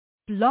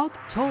Blog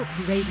Talk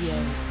Radio.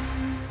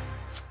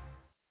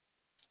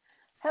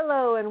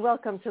 Hello and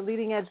welcome to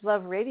Leading Edge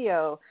Love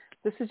Radio.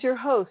 This is your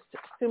host,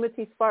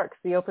 Sumati Sparks,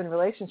 the Open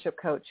Relationship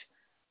Coach.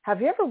 Have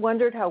you ever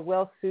wondered how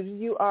well suited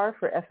you are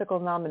for ethical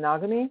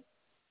non-monogamy?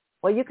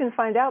 Well, you can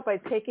find out by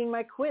taking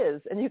my quiz,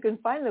 and you can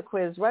find the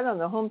quiz right on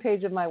the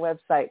homepage of my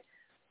website,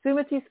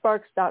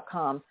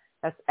 sumatisparks.com.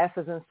 That's S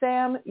as in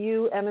Sam,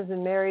 U, M as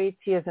in Mary,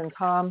 T as in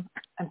Tom,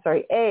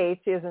 A,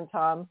 T as in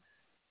Tom,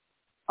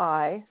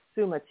 I,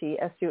 Sumati,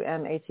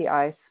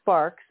 S-U-M-A-T-I,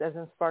 Sparks, as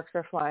in sparks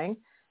are flying.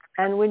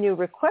 And when you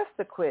request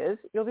the quiz,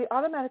 you'll be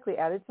automatically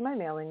added to my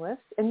mailing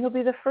list, and you'll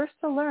be the first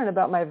to learn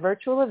about my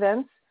virtual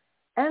events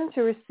and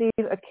to receive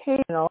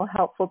occasional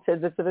helpful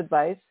tidbits of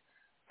advice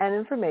and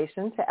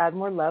information to add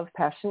more love,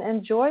 passion,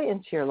 and joy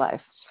into your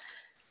life.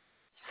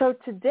 So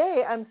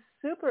today, I'm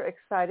super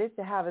excited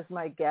to have as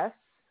my guests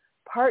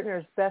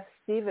partners Beth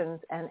Stevens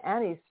and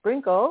Annie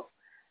Sprinkle.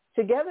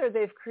 Together,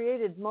 they've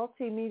created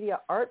multimedia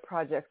art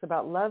projects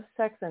about love,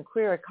 sex, and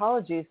queer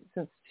ecologies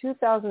since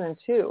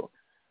 2002.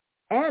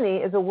 Annie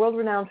is a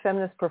world-renowned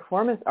feminist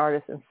performance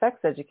artist and sex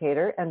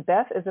educator, and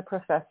Beth is a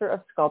professor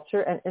of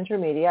sculpture and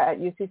intermedia at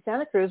UC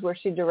Santa Cruz, where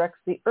she directs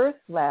the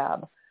Earth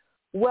Lab.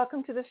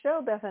 Welcome to the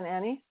show, Beth and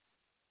Annie.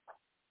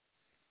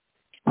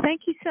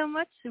 Thank you so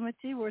much,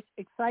 Sumati. We're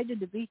excited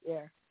to be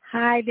here.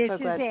 Hi, this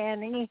is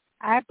Annie.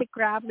 I have the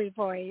gravelly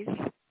voice.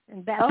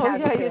 And Beth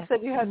you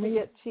said you had to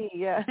get tea,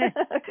 yeah.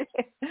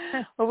 Okay.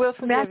 Well, we'll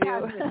forgive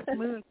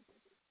you.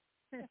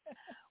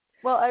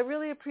 Well, I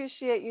really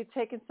appreciate you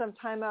taking some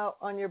time out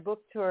on your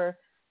book tour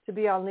to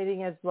be on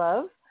Leading Edge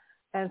Love.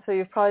 And so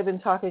you've probably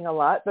been talking a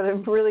lot, but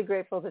I'm really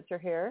grateful that you're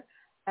here.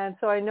 And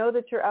so I know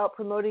that you're out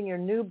promoting your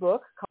new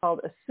book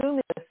called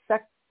Assuming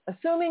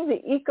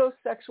the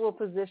Ecosexual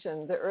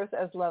Position, The Earth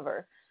as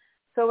Lover.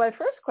 So my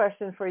first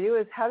question for you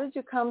is, how did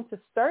you come to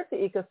start the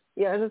this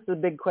is a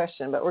big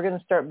question, but we're going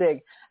to start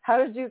big. How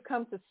did you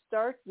come to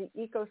start the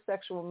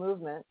ecosexual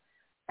movement,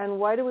 and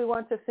why do we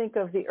want to think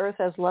of the Earth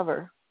as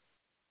lover?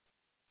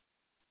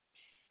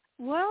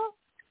 Well,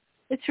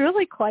 it's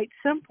really quite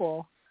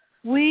simple.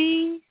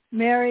 We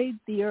married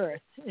the Earth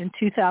in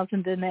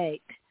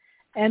 2008,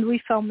 and we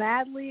fell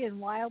madly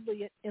and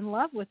wildly in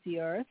love with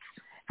the Earth.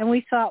 And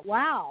we thought,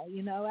 wow,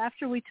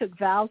 after we took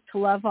vows to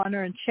love,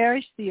 honor, and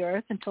cherish the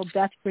Earth until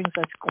death brings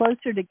us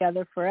closer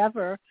together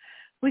forever,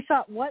 we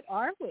thought, what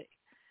are we?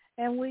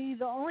 And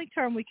the only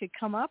term we could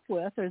come up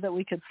with, or that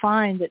we could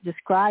find that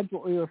described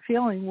what we were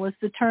feeling, was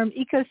the term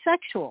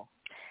ecosexual.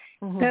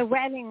 Mm-hmm. The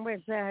wedding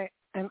was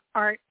an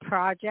art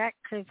project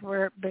because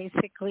we're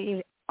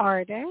basically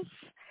artists,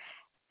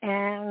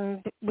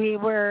 and we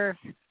were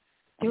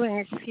doing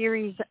a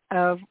series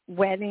of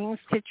weddings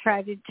to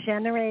try to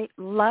generate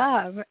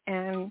love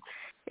and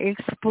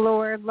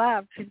explore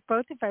love, because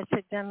both of us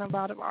had done a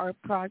lot of art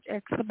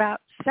projects about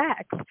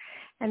sex.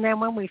 And then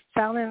when we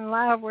fell in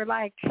love, we're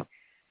like,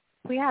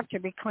 we have to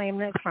reclaim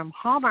this from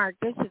Hallmark.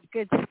 This is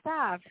good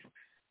stuff.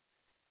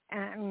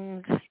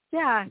 And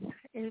yeah,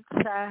 it's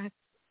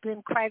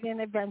been quite an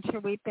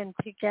adventure. We've been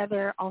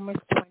together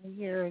almost 20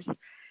 years,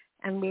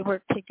 and we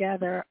work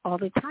together all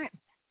the time.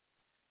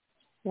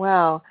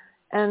 Wow.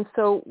 And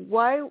so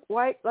why,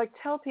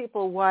 tell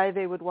people why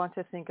they would want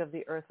to think of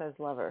the Earth as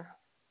lover.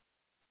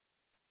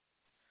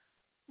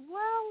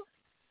 Well,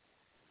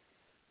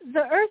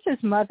 the Earth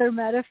as mother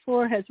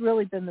metaphor has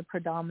really been the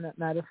predominant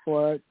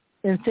metaphor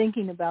in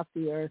thinking about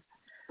the Earth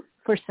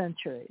for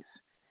centuries.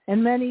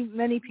 And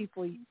many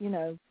people,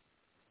 use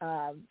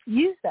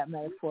that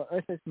metaphor,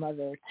 Earth as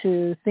mother,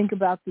 to think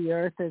about the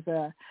Earth as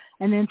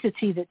an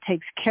entity that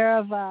takes care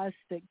of us,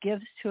 that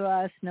gives to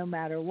us no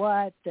matter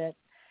what, that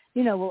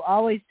will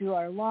always do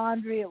our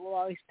laundry. It will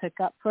always pick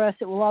up for us.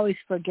 It will always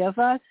forgive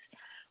us.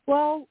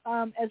 Well,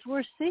 as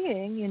we're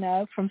seeing,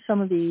 from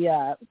some of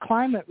the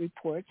climate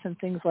reports and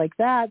things like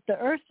that, the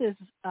Earth is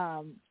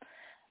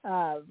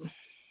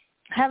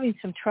having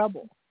some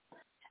trouble.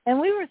 And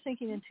we were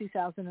thinking in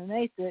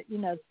 2008 that,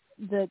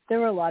 that there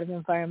were a lot of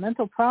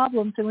environmental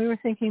problems, and we were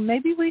thinking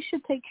maybe we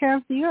should take care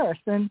of the Earth.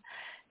 And,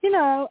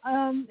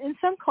 in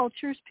some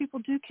cultures, people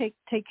do take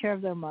care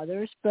of their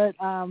mothers, but,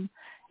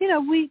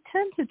 we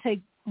tend to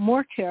take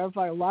more care of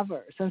our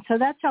lovers. And so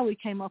that's how we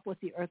came up with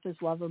the Earth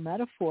as lover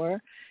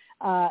metaphor,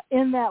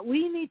 in that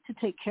we need to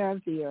take care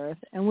of the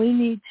Earth, and we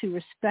need to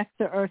respect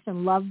the Earth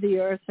and love the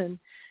Earth and,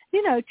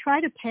 try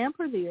to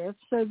pamper the Earth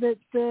so that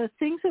the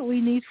things that we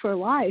need for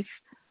life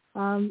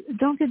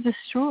don't get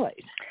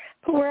destroyed.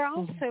 But we're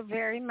also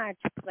very much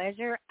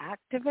pleasure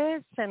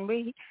activists, and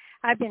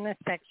I've been a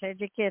sex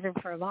educator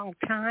for a long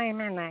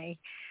time, and I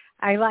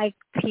like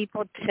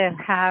people to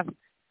have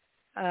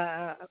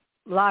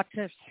lots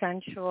of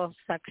sensual,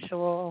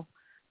 sexual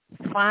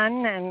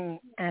fun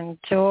and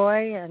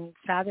joy and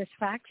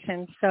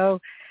satisfaction. So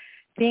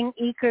being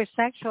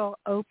ecosexual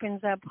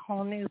opens up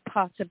whole new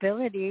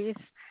possibilities.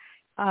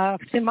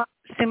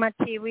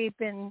 Sumati, we've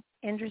been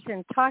interested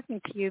in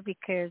talking to you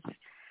because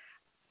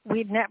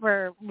we've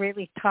never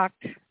really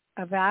talked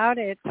about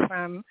it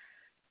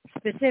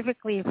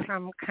specifically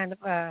from kind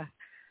of a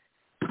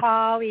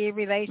poly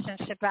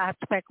relationship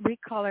aspect. We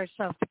call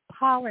ourselves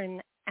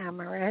polyamorous.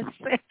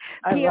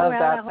 I love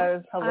that. That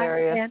was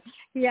hilarious.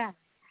 Yeah.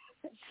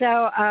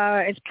 So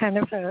it's kind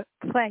of a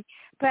play.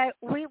 But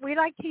we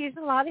like to use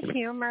a lot of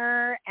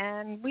humor,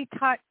 and we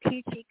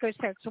teach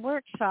ecosex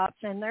workshops,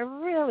 and they're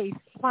really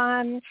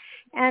fun.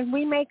 And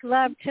we make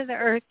love to the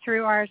earth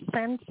through our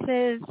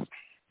senses,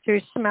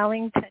 through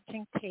smelling,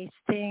 touching,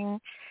 tasting,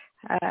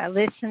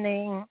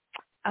 listening.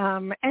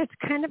 It's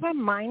kind of a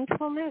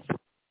mindfulness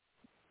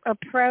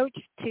approach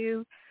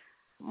to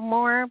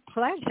more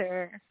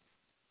pleasure.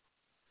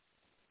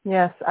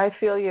 Yes, I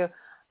feel you.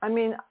 I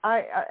mean,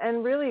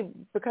 and really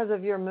because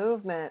of your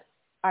movement,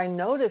 I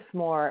notice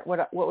more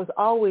what was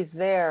always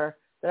there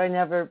that I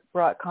never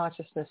brought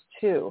consciousness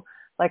to.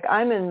 Like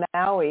I'm in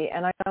Maui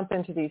and I jump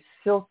into these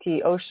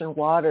silky ocean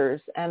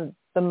waters, and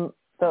the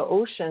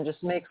ocean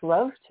just makes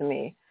love to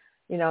me.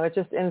 You know, it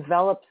just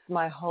envelops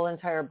my whole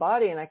entire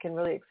body, and I can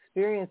really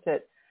experience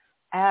it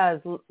as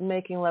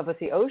making love with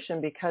the ocean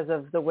because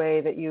of the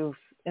way that you've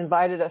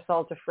invited us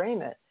all to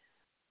frame it.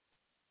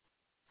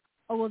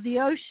 Oh, well, the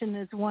ocean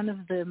is one of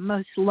the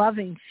most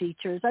loving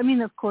features. I mean,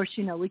 of course,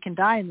 you know, we can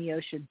die in the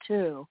ocean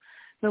too.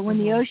 But when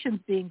the ocean's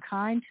being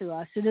kind to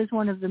us, it is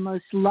one of the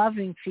most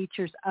loving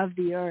features of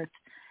the earth.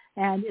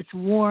 And it's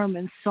warm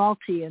and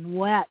salty and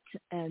wet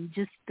and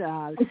just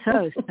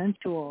so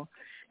sensual.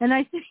 And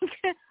I think,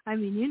 I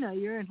mean, you know,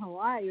 you're in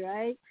Hawaii,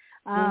 right?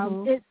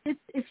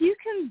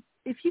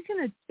 If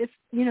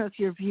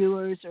your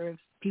viewers or if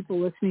people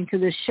listening to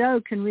this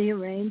show can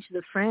rearrange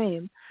the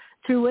frame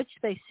through which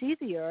they see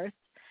the earth,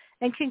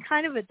 and can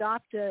kind of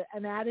adopt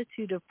an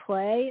attitude of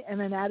play and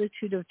an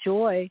attitude of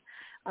joy.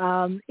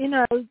 You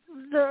know,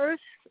 the earth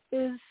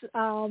is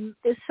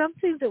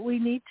something that we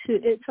need to.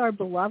 It's our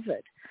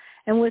beloved,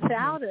 and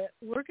without it,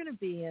 we're going to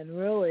be in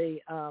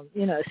really,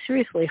 you know,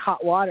 seriously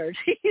hot water.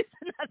 To use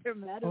another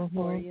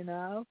metaphor, you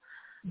know.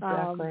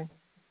 Exactly.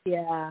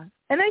 Yeah,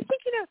 and I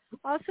think, you know,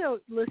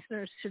 also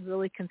listeners should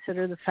really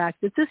consider the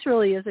fact that this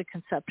really is a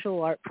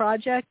conceptual art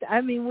project.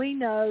 I mean, we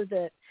know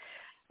that.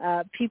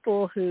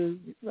 People who,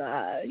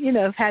 you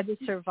know, have had to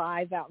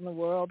survive out in the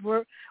world.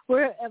 We're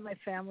at my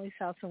family's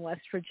house in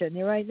West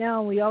Virginia right now,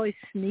 and we always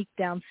sneak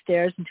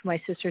downstairs into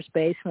my sister's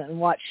basement and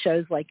watch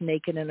shows like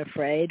Naked and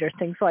Afraid or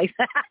things like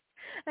that.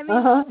 I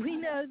mean, we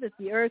know that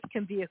the earth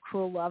can be a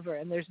cruel lover,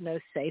 and there's no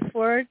safe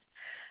word.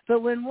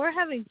 But when we're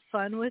having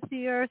fun with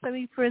the earth, I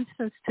mean, for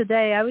instance,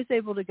 today I was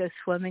able to go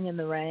swimming in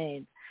the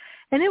rain,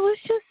 and it was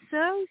just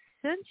so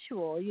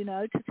sensual, you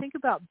know, to think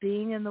about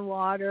being in the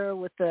water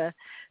with the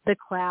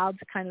clouds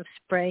kind of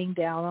spraying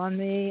down on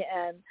me,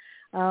 and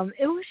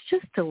it was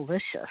just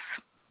delicious.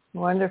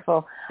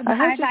 Wonderful.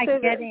 I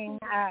like getting.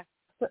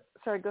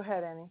 Sorry, go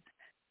ahead, Annie.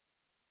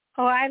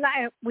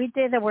 We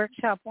did a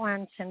workshop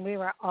once, and we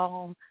were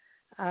all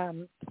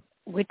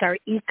with our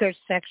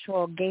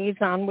ecosexual gaze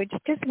on, which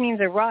just means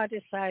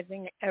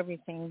eroticizing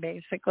everything,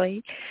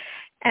 basically.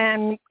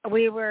 And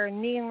we were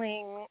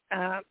kneeling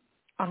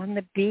on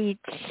the beach,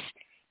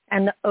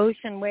 and the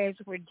ocean waves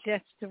were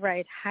just the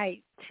right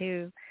height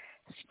to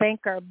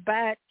spank our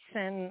butts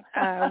and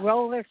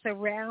roll us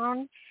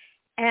around.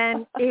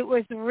 And it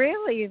was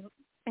really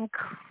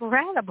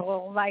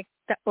incredible, like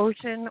the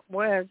ocean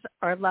was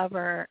our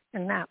lover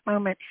in that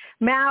moment.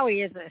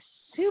 Maui is a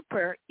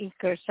super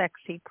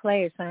eco-sexy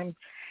place. I'm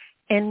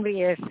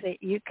envious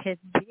that you could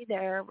be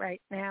there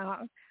right now.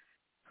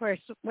 Of course,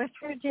 West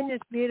Virginia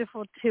is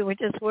beautiful too,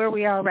 which is where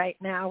we are right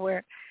now,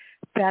 where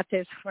Beth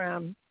is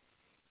from.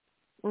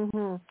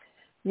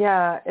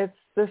 Yeah,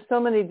 there's so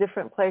many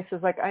different places.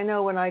 Like I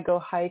know when I go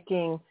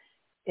hiking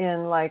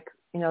in, like,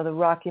 you know, the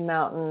Rocky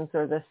Mountains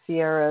or the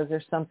Sierras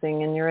or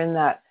something, and you're in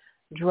that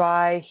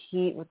dry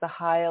heat with the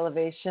high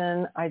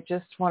elevation, I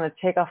just want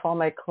to take off all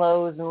my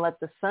clothes and let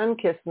the sun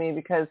kiss me,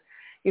 because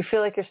you feel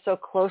like you're so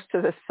close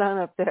to the sun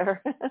up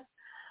there.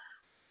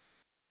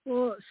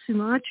 Well,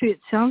 Sumatri, it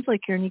sounds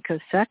like you're an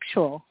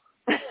ecosexual.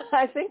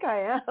 I think I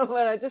am,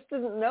 but I just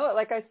didn't know it.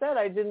 Like I said,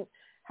 I didn't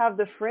have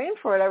the frame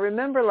for it. I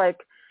remember, like,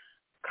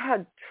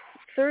 God,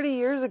 30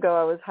 years ago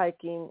I was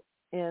hiking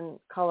in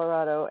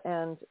Colorado,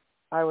 and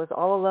I was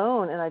all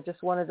alone, and I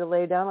just wanted to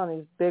lay down on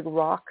these big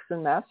rocks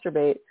and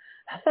masturbate.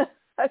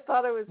 I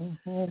thought I was,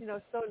 you know,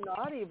 so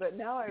naughty, but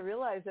now I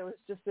realize I was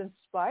just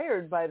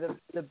inspired by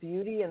the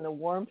beauty and the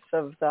warmth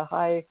of the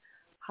high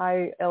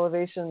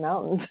elevation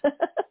mountains.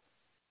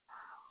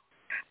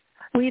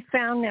 We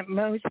found that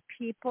most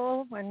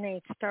people, when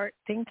they start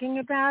thinking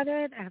about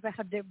it, have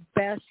had their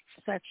best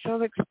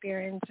sexual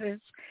experiences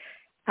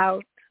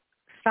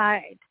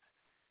outside.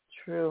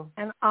 True.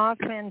 And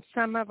often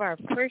some of our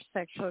first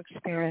sexual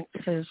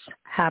experiences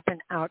happen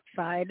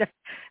outside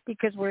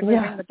because we're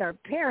living with our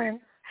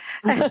parents.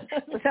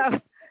 So,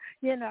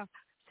 you know,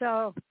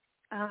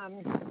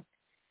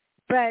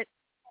 but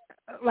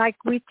like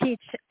we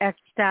teach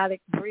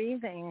ecstatic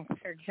breathing,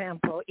 for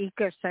example,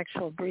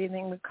 ecosexual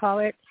breathing, we call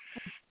it.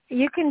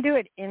 You can do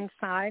it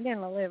inside in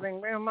a living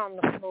room, on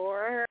the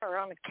floor, or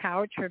on a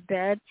couch or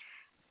bed.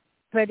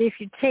 But if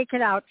you take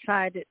it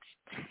outside, it's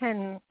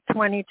 10,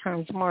 20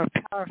 times more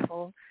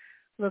powerful,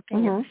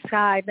 looking at the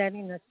sky,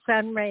 letting the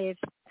sun rays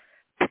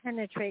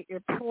penetrate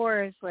your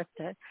pores, let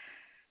the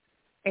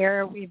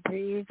air we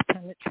breathe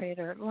penetrate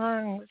our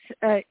lungs.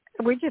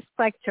 We just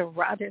like to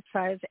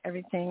eroticize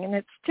everything, and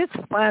it's just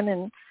fun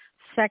and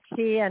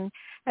sexy. And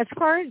as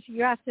far as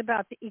you asked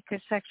about the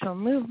ecosexual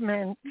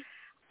movement,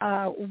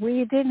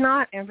 we did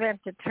not invent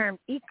the term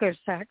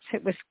ecosex.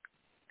 It was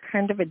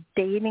kind of a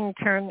dating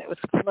term that was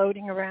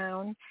floating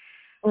around.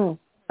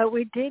 But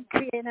we did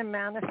create a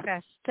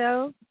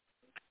manifesto,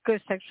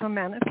 Ecosexual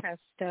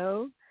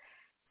Manifesto,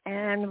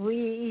 and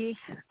we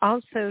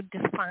also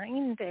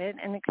defined it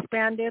and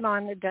expanded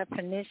on the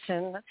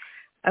definition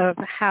of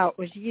how it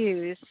was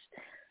used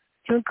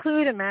to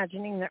include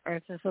imagining the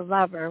earth as a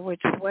lover,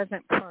 which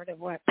wasn't part of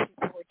what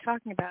people were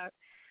talking about.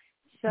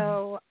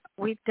 So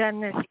we've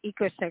done this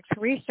ecosex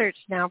research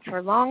now for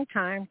a long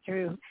time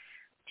through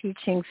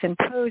teaching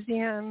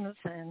symposiums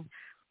and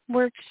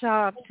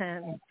workshops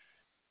and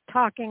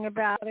talking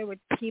about it with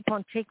people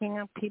and taking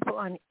up people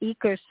on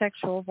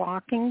ecosexual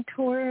walking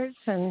tours,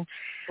 and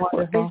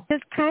we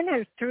just kind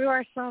of threw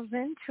ourselves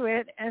into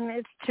it, and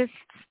it's just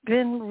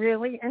been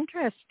really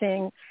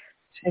interesting.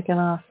 Taken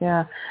off,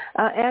 yeah.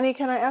 Annie,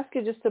 can I ask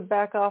you just to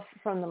back off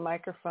from the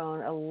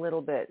microphone a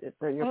little bit?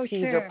 Your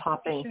peas are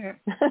popping. Sure.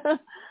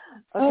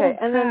 Okay,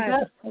 and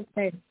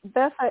then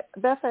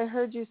Beth, I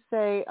heard you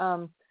say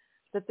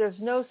that there's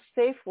no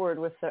safe word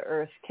with the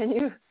earth. Can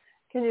you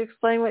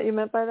explain what you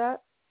meant by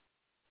that?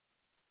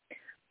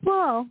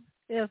 Well,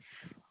 if,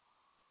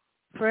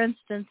 for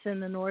instance, in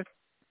the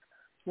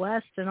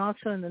Northwest and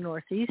also in the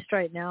Northeast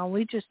right now,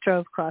 we just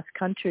drove cross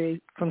country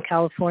from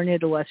California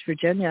to West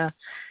Virginia.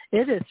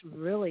 It is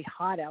really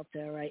hot out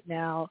there right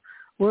now.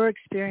 We're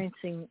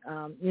experiencing,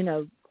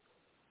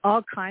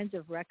 all kinds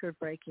of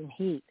record-breaking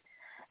heat.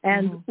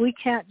 And we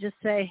can't just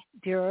say,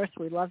 "Dear Earth,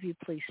 we love you,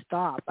 please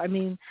stop." I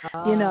mean,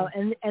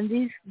 and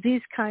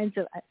these kinds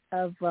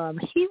of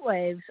heat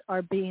waves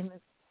are being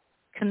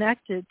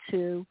connected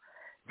to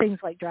things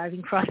like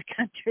driving cross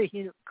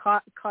country,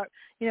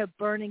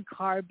 burning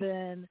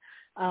carbon,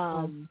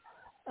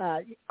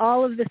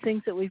 all of the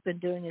things that we've been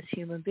doing as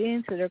human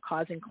beings that are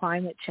causing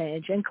climate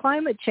change. And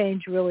climate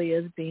change really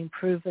is being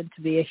proven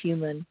to be a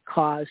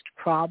human-caused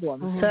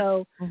problem.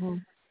 So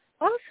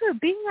also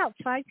being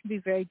outside can be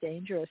very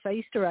dangerous. I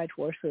used to ride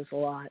horses a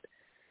lot.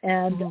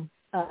 And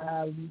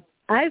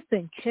I've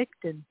been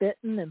kicked and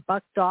bitten and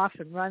bucked off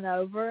and run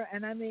over.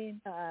 And I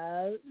mean,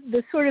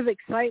 the sort of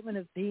excitement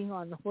of being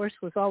on the horse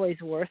was always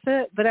worth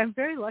it. But I'm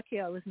very lucky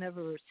I was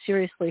never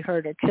seriously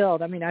hurt or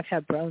killed. I mean, I've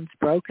had bones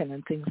broken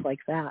and things like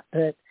that.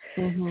 But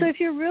so if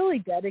you're really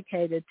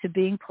dedicated to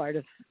being part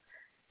of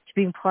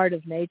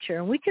nature,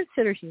 and we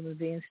consider human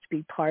beings to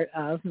be part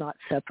of, not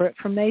separate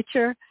from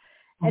nature.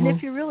 And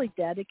if you're really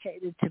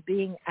dedicated to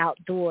being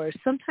outdoors,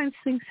 sometimes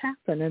things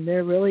happen and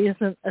there really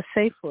isn't a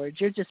safe word.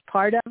 You're just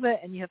part of it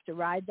and you have to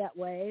ride that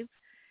wave.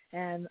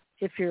 And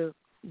if you're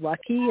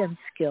lucky and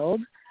skilled,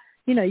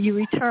 you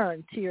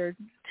return to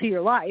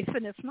your life.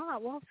 And if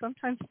not, well,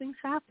 sometimes things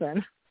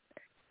happen.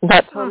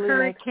 That totally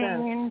makes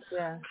hurricanes, sense.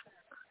 Yeah.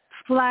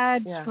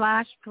 Floods,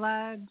 flash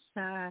floods,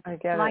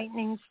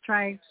 lightning it.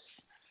 strikes.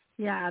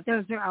 Yeah,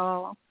 those are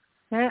all.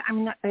 I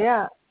mean,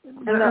 yeah.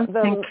 And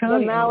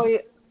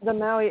the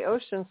Maui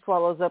Ocean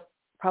swallows up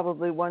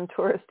probably one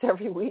tourist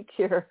every week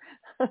here.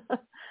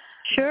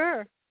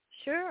 Sure.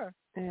 Yeah.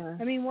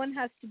 I mean, one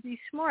has to be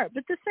smart.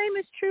 But the same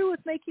is true with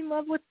making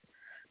love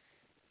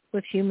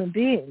with human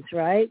beings,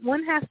 right?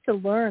 One has to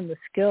learn the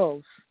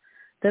skills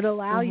that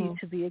allow you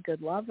to be a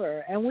good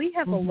lover. And we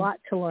have a lot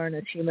to learn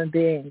as human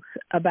beings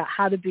about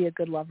how to be a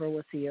good lover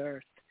with the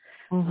earth.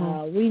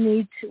 We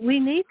need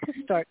to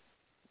start,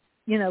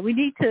 we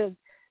need to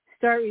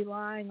start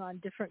relying on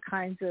different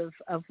kinds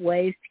of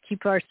ways to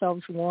keep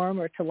ourselves warm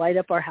or to light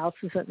up our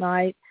houses at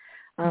night,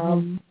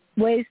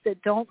 ways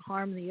that don't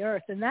harm the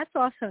earth. And that's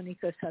also an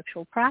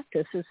ecosexual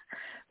practice. This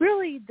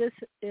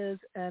is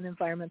an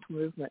environmental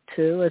movement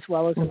too, as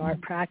well as an art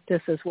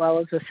practice, as well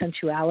as a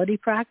sensuality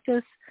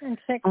practice. And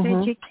sex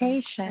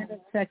education.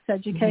 And sex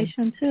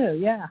education too,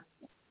 yeah.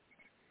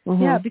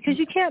 Yeah, because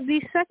you can't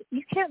be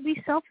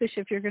selfish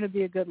if you're going to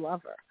be a good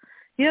lover.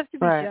 You have to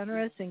be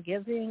generous and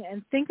giving,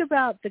 and think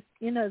about the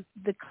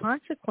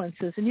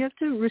consequences, and you have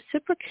to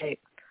reciprocate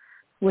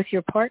with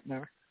your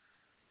partner.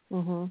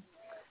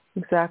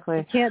 Exactly.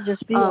 You can't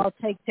just be all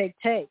take.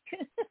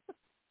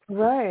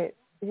 Right.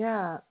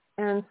 Yeah.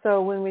 And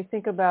so when we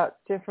think about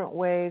different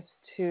ways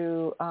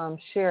to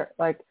share,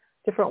 like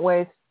different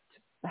ways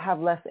to have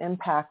less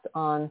impact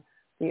on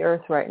the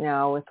earth right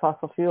now with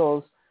fossil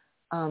fuels,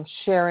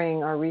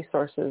 sharing our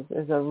resources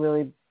is a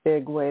really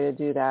big way to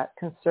do that.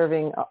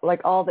 Conserving, like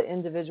all the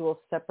individual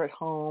separate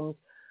homes.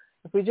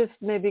 If we just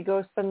maybe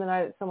go spend the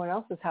night at someone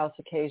else's house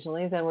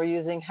occasionally, then we're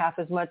using half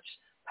as much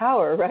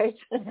power, right?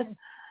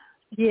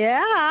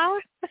 Yeah.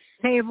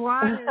 Save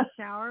water,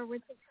 shower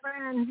with a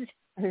friend.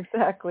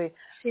 Exactly.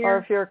 Share. Or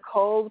if you're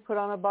cold, put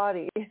on a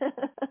body.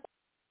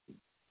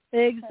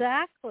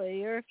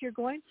 Exactly. Or if you're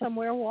going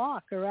somewhere,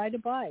 walk or ride a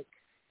bike.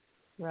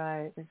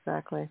 Right,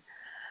 exactly.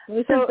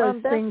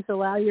 Those things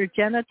allow your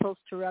genitals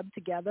to rub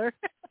together.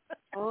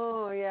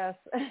 Oh, yes,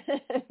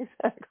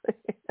 exactly.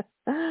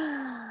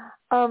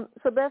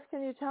 So Beth,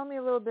 can you tell me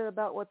a little bit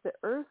about what the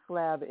Earth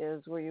Lab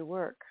is where you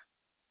work?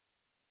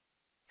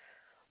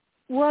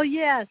 Well,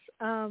 yes.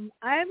 I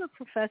am a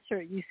professor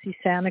at UC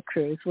Santa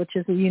Cruz, which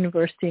is a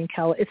university in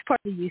it's part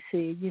of the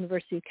UC,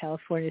 University of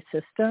California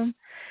system.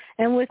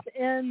 And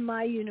within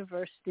my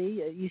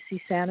university at UC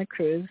Santa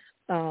Cruz,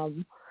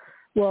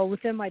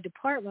 within my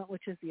department,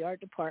 which is the art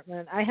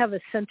department, I have a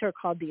center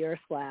called the Earth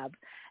Lab.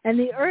 And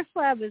the Earth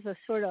Lab is a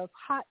sort of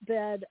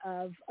hotbed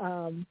of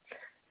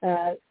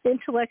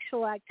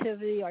intellectual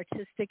activity,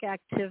 artistic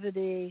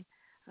activity,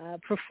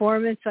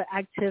 performance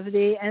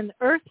activity, and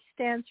Earth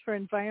stands for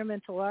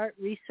Environmental Art,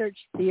 Research,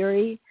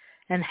 Theory,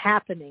 and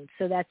Happening.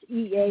 So that's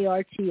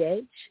EARTH.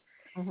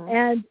 Mm-hmm.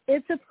 And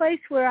it's a place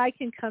where I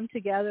can come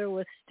together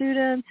with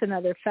students and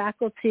other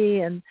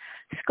faculty and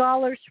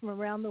scholars from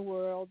around the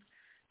world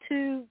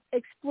to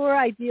explore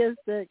ideas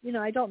that,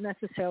 I don't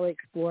necessarily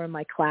explore in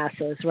my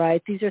classes,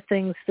 right? These are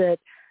things that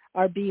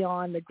are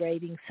beyond the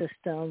grading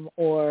system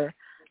or,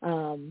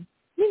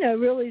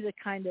 really the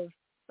kind of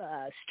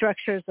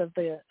structures of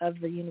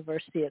the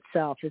university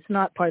itself. It's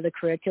not part of the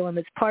curriculum.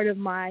 It's part of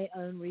my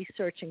own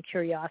research and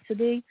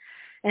curiosity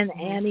and mm-hmm.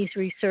 Annie's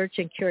research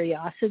and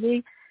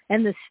curiosity.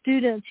 And the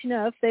students,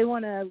 if they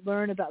want to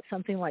learn about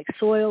something like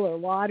soil or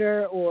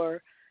water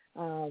or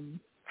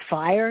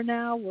fire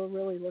now, we're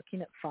really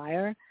looking at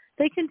fire,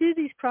 they can do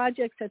these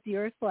projects at the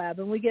Earth Lab,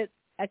 and we get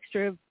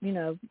extra,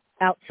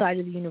 outside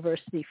of the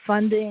university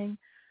funding.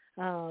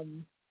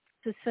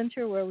 It's a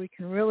center where we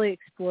can really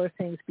explore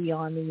things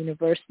beyond the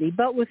university,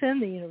 but within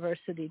the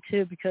university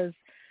too, because,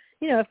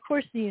 of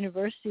course the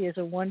university is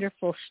a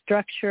wonderful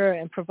structure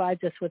and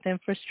provides us with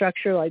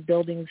infrastructure like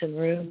buildings and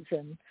rooms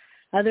and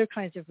other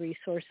kinds of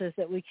resources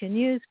that we can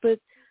use, but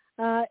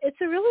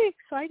it's a really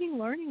exciting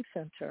learning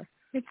center.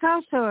 It's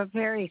also a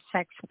very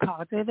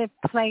sex-positive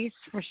place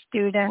for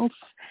students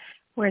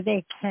where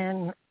they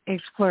can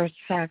explore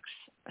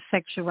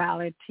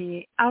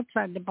sexuality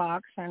outside the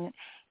box and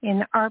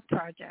in art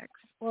projects.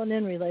 Well, and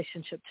in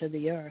relationship to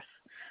the earth.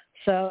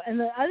 So, and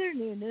the other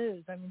new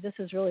news, this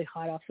is really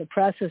hot off the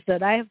press, is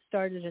that I have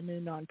started a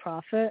new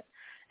nonprofit,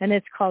 and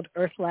it's called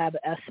Earth Lab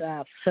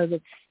SF. So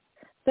that's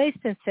based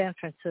in San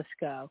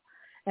Francisco.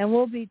 And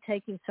we'll be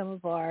taking some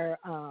of our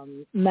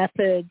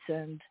methods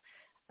and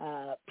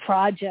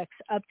projects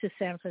up to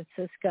San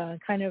Francisco and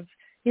kind of,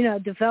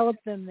 develop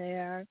them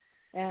there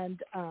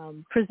and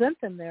present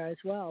them there as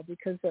well,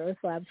 because the Earth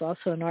Lab is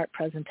also an art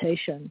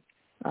presentation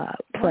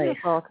place.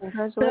 Wonderful.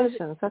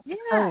 Congratulations. That's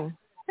exciting.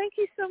 Thank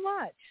you so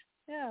much.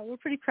 Yeah, we're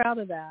pretty proud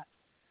of that.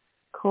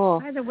 Cool.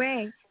 By the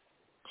way,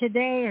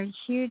 today a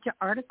huge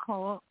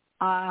article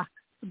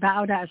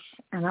about us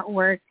and our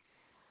work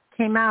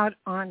came out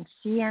on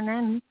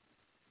CNN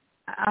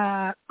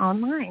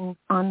online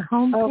on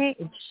homepage.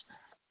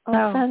 Oh,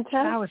 so fantastic.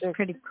 That was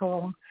pretty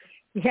cool.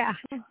 Yeah.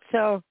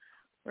 So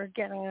we're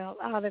getting a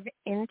lot of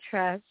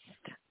interest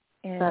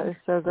in that is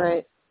so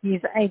great.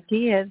 These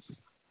ideas.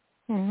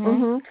 Mm-hmm.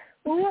 Mm-hmm.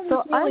 Well, what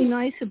was really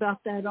nice about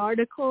that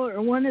article,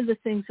 or one of the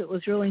things that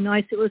was really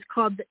nice, it was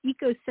called The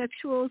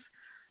Ecosexuals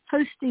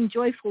Hosting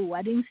Joyful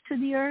Weddings to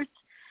the Earth.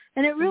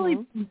 And it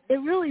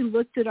really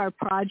looked at our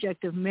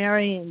project of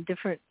marrying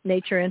different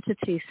nature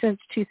entities since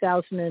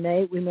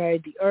 2008. We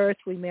married the earth,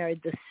 we married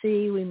the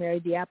sea, we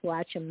married the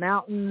Appalachian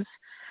Mountains,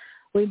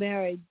 we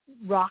married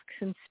rocks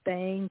in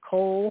Spain,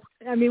 coal.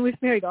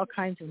 We've married all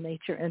kinds of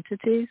nature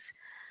entities.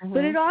 Mm-hmm.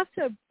 But it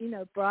also,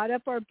 brought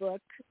up our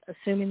book,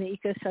 Assuming the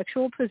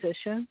Ecosexual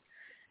Position,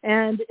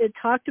 and it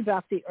talked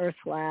about the Earth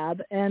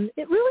Lab, and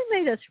it really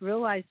made us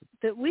realize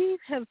that we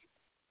have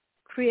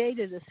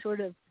created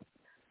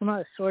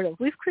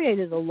we've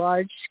created a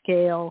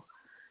large-scale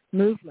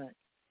movement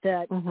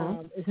that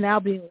is now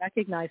being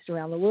recognized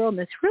around the world,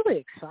 and it's really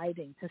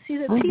exciting to see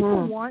that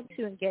people want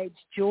to engage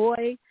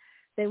joy,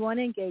 they want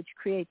to engage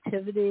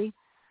creativity,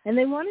 and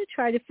they want to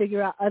try to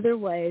figure out other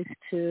ways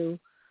to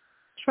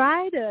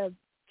try to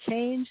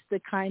change the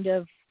kind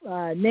of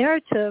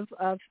narrative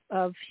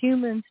of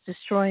humans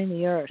destroying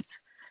the earth.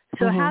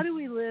 So how do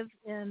we live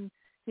in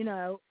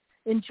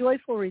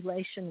joyful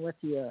relation with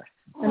the earth?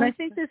 And I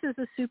think this is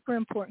a super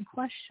important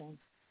question.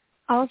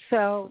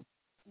 Also,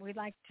 we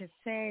like to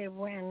say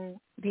when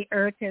the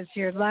earth is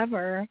your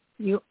lover,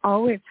 you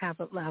always have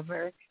a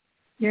lover.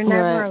 You're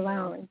never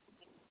alone.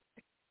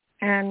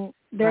 And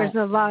there's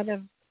a lot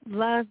of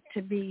love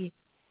to be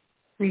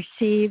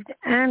received,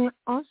 and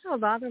also a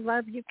lot of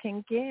love you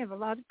can give. A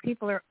lot of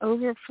people are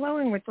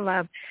overflowing with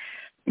love.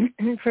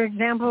 For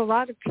example, a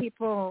lot of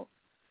people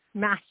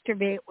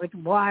masturbate with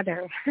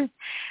water,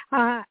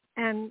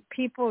 and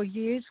people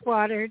use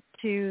water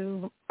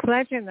to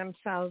pleasure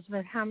themselves,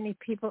 but how many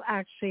people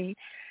actually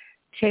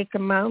take a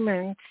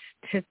moment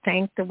to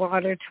thank the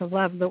water, to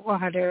love the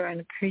water and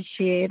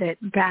appreciate it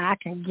back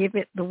and give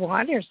it, the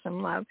water,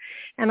 some love?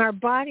 And our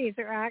bodies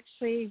are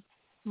actually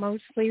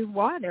mostly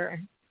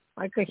water,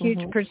 like a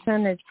huge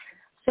percentage.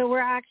 So we're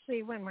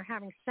actually, when we're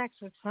having sex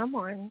with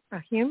someone, a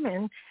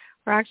human,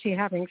 we're actually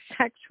having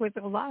sex with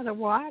a lot of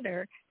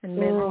water and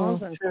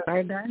minerals and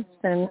stardust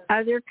and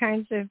other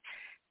kinds of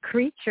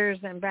creatures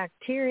and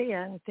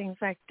bacteria and things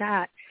like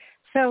that.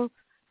 So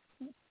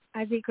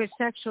as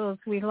ecosexuals,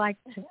 we like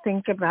to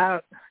think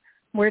about,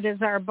 where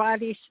does our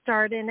body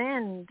start and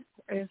end?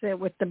 Is it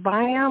with the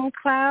biome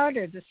cloud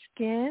or the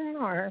skin,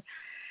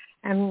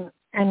 and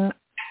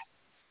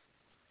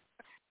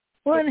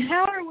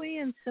how are we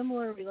in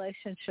similar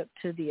relationship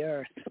to the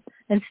earth?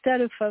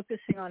 Instead of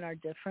focusing on our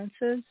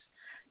differences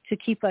to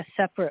keep us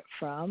separate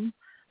from,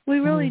 we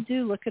really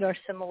do look at our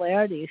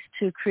similarities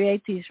to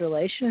create these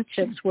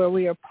relationships where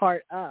we are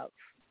part of.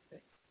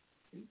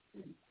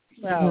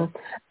 So,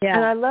 yeah.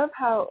 And I love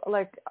how,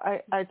 like,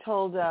 I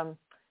told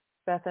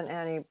Beth and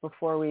Annie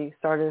before we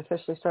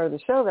officially started the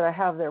show, that I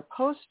have their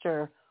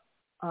poster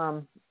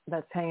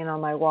that's hanging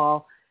on my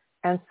wall.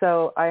 And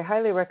so I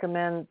highly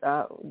recommend,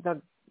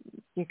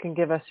 you can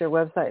give us your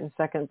website in a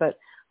second, but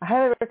I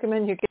highly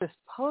recommend you get this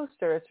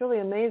poster. It's really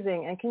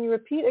amazing. And can you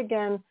repeat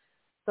again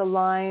the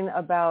line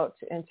about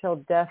until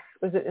death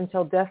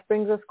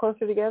brings us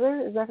closer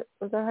together?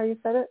 Was that how you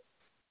said it?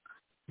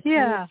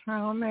 Yeah.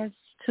 Promise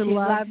to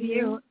love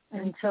you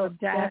until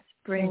death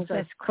brings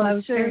us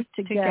closer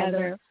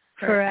together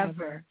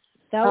forever.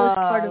 That was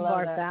part of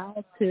our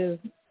vow to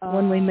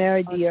when we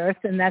married the earth,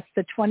 and that's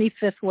the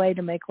 25th way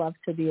to make love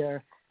to the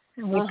earth.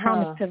 And we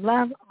promise to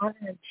love, honor,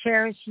 and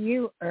cherish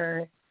you,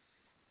 earth,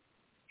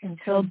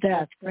 until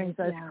death brings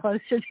us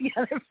closer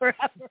together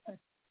forever.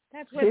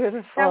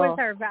 Beautiful. That was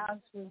our vows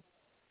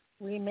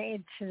we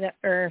made to the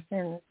earth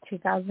in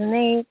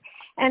 2008.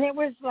 And it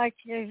was like,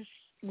 as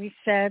we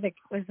said, it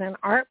was an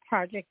art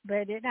project,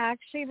 but it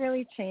actually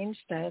really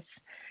changed us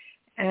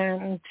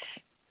and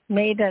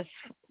made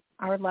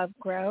our love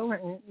grow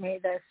and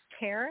made us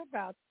care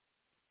about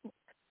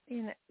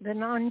the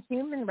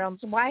non-human realms.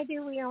 Why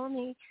do we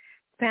only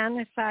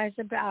fantasize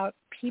about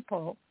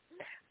people?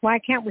 Why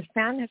can't we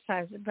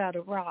fantasize about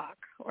a rock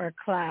or a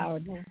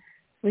cloud?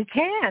 We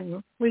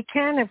can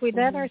if we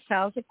let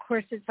ourselves. Of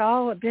course, it's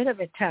all a bit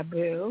of a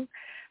taboo,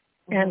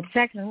 and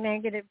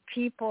sex-negative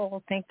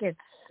people think it's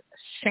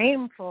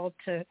shameful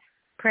to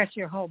press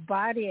your whole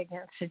body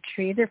against a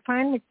tree. They're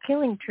finally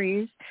killing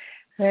trees.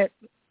 That,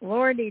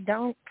 Lordy,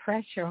 don't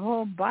press your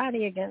whole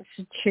body against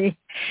a tree.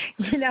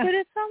 But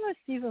it's almost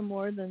even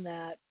more than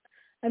that.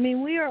 I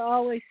mean, we are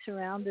always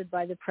surrounded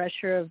by the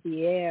pressure of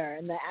the air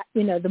and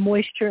the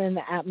moisture in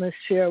the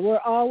atmosphere. We're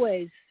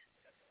always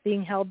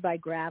being held by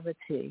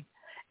gravity.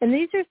 And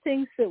these are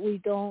things that we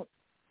don't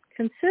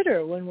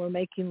consider when we're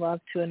making love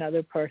to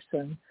another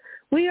person.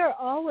 We are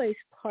always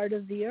part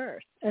of the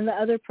earth, and the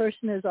other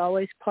person is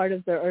always part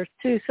of the earth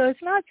too. So it's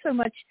not so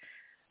much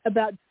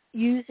about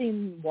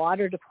using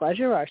water to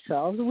pleasure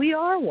ourselves. We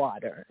are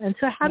water. And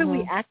so how do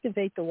we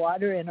activate the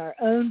water in our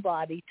own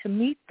body to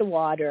meet the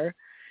water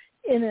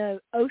in an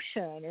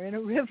ocean or in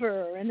a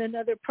river or in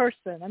another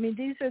person? I mean,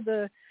 these are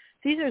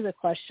the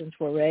questions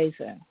we're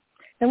raising.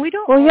 And we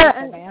don't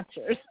have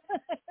answers.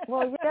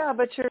 Well, yeah,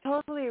 but you're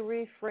totally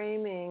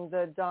reframing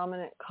the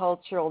dominant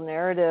cultural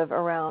narrative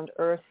around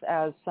Earth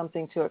as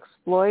something to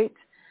exploit.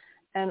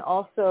 And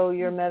also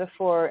your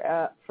metaphor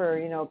for,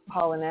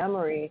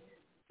 polyamory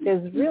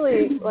is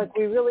really, like,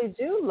 we really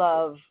do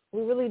love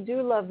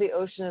the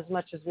ocean as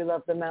much as we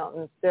love the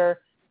mountains. They're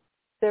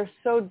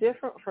so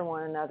different from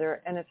one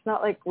another. And it's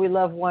not like we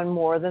love one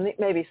more than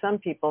maybe some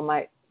people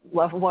might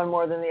love one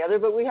more than the other,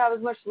 but we have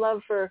as much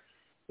love for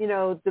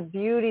the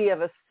beauty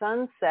of a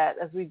sunset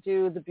as we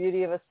do the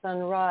beauty of a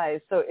sunrise.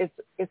 So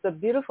it's a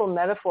beautiful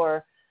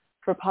metaphor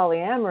for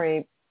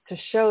polyamory to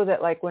show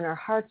that, like, when our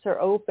hearts are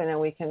open and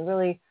we can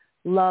really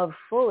love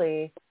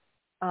fully,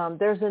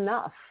 there's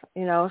enough,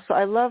 So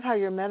I love how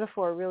your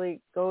metaphor really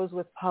goes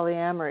with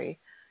polyamory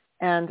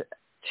and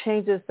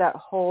changes that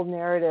whole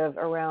narrative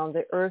around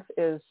the earth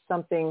is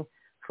something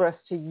for us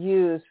to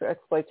use for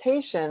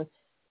exploitation,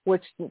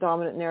 which the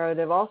dominant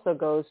narrative also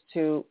goes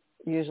to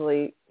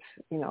usually,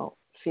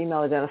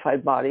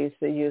 female-identified bodies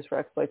they use for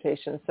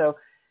exploitation. So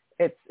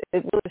it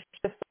really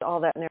shifts all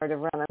that narrative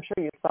around. I'm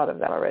sure you've thought of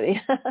that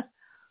already.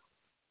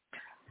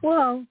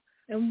 Well,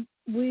 and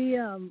we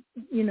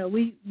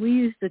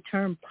use the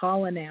term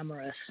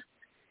pollinamorous.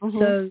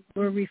 So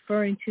we're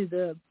referring to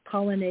the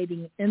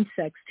pollinating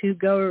insects who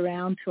go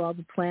around to all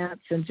the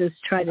plants and just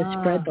try to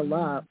spread the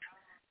love.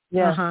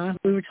 Yeah.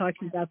 We were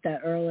talking about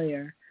that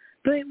earlier.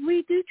 But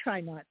we do try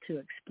not to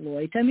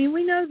exploit. I mean,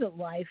 we know that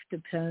life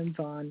depends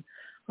on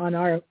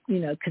our,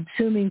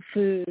 consuming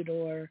food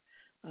or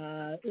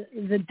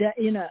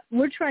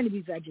we're trying to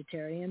be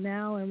vegetarian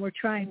now, and we're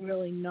trying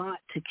really not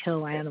to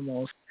kill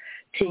animals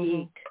to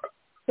eat.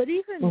 But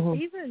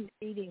even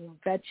eating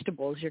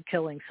vegetables, you're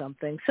killing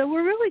something. So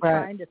we're really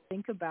trying to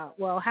think about,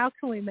 well, how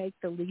can we make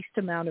the least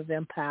amount of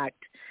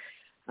impact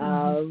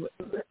on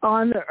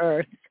the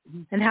earth,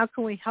 and how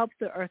can we help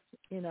the earth,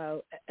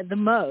 the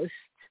most?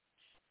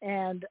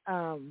 And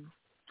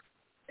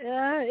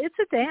it's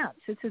a dance.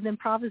 It's an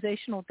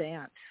improvisational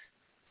dance.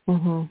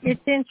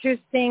 It's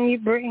interesting you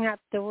bring up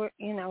the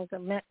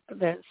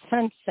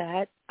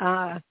sunset.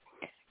 I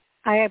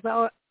have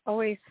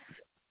always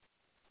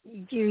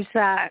used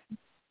that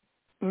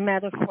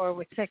metaphor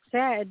with sex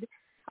ed.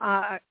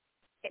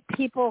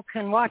 people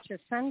can watch a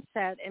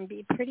sunset and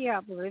be pretty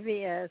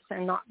oblivious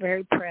and not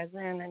very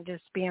present and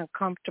just be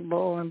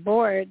uncomfortable and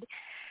bored.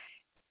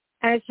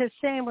 And it's the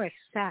same with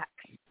sex.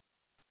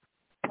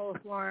 People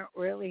who aren't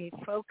really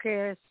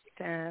focused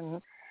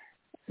and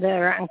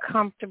they're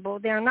uncomfortable,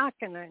 they're not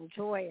going to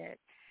enjoy it.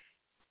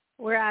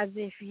 Whereas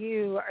if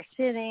you are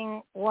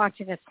sitting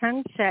watching a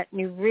sunset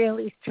and you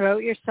really throw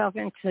yourself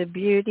into the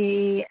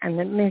beauty and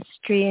the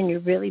mystery and you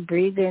really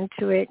breathe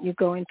into it, you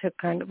go into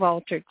a kind of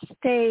altered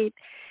state.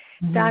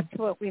 Mm-hmm. That's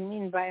what we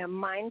mean by a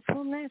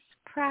mindfulness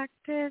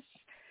practice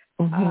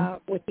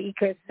with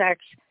EcoSex.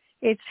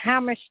 It's how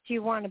much do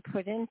you want to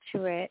put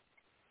into it?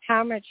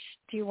 How much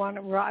do you want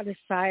to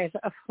eroticize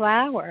a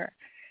flower?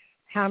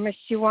 How much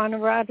do you want to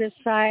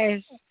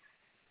eroticize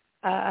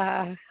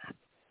a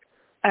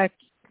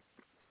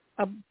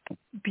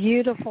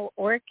beautiful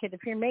orchid? If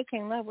you're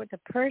making love with a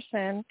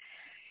person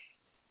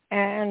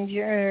and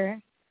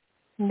you're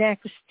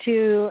next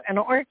to an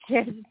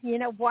orchid,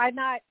 why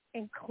not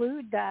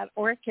include that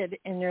orchid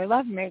in your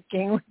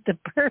lovemaking with the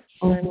person?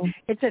 Mm-hmm.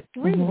 It's a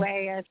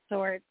three-way of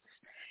sorts.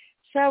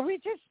 So we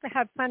just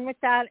have fun with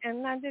that. And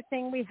another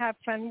thing we have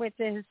fun with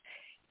is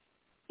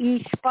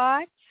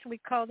e-spots. We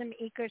call them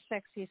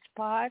eco-sexy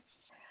spots.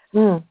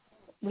 Mm.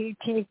 We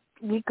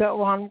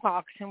go on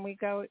walks and we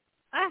go,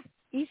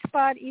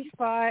 e-spot,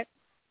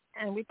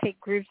 and we take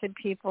groups of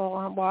people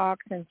on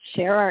walks and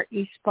share our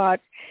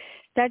e-spots.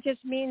 That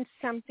just means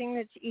something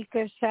that's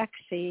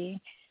eco-sexy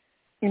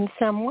in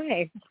some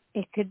way.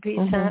 It could be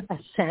a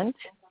scent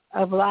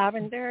of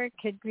lavender. It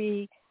could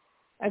be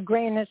a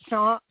grain of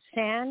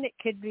sand. It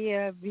could be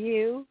a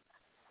view.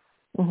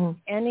 Mm-hmm.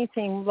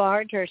 Anything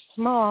large or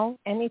small,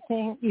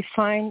 anything you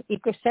find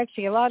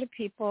eco-sexy. A lot of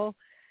people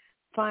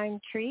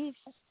find trees,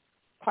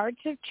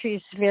 parts of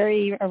trees,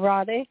 very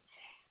erotic.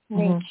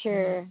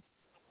 Nature.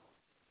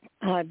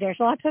 There's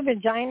lots of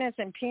vaginas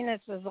and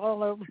penises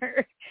all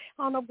over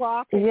on the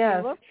walk. If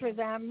you look for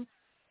them,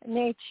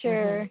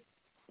 nature,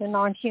 the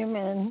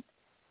non-human,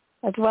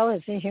 as well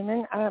as the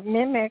human,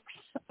 mimics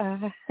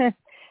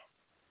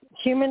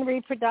human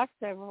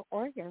reproductive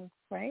organs,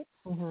 right?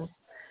 Mm-hmm.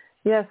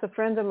 Yes, a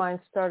friend of mine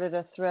started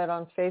a thread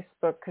on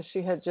Facebook because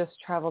she had just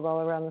traveled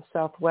all around the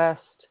Southwest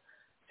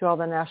to all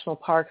the national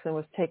parks and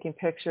was taking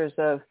pictures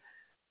of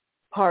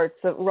parts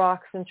of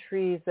rocks and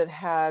trees that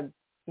had,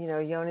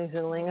 yonis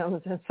and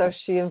lingams. And so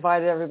she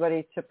invited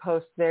everybody to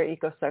post their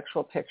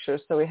ecosexual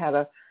pictures. So we had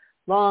a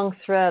long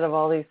thread of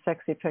all these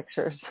sexy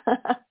pictures.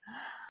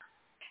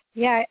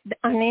 Yeah,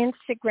 on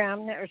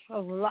Instagram, there's a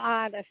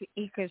lot of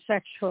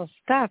ecosexual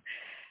stuff.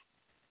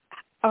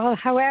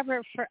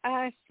 However, for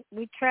us,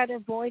 we try to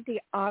avoid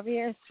the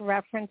obvious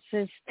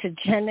references to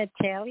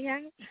genitalia.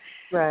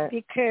 Right.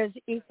 Because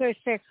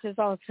ecosex is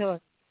also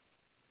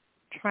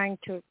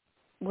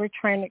we're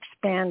trying to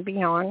expand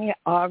beyond the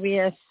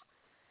obvious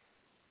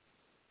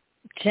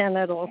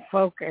genital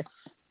focus.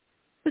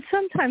 But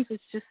sometimes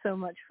it's just so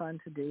much fun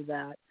to do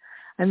that.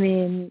 I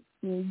mean,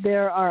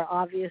 there are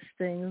obvious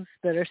things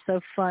that are so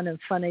fun and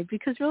funny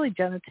because really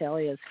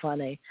genitalia is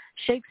funny.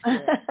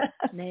 Shakespeare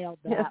nailed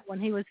that when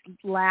he was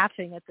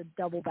laughing at the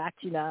double back,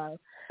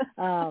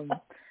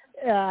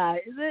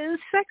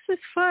 sex is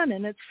fun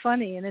and it's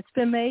funny, and it's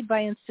been made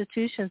by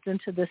institutions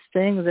into this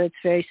thing that's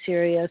very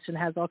serious and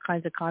has all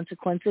kinds of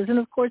consequences, and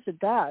of course it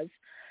does.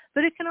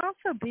 But it can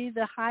also be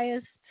the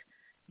highest,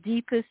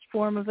 deepest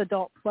form of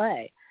adult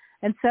play.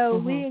 And so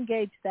we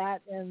engage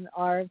that in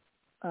our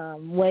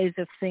ways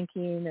of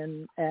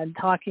thinking and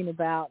talking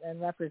about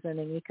and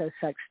representing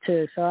ecosex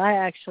too. So I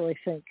actually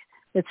think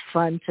it's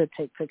fun to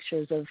take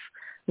pictures of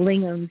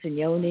lingams and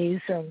yonis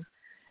and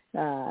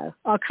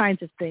all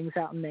kinds of things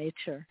out in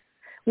nature.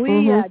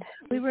 We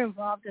were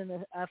involved in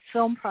a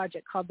film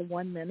project called The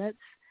 1 Minutes,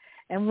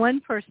 and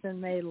one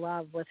person made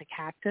love with a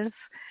cactus,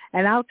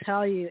 and I'll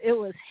tell you, it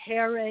was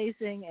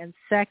hair-raising and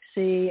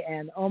sexy,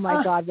 and oh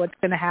my God, what's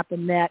going to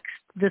happen next?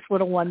 This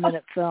little 1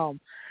 minute film.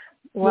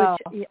 Wow.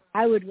 Which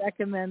I would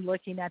recommend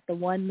looking at The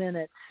 1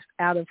 Minutes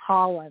out of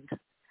Holland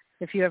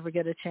if you ever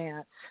get a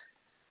chance.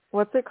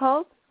 What's it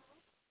called?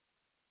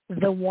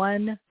 The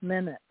 1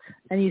 Minute,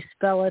 and you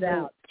spell it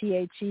out,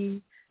 THEW,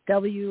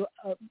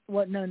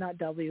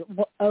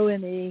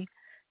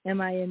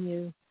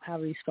 ONEMINU,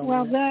 however you spell it.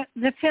 Well,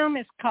 the film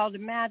is called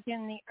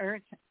Imagine the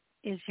Earth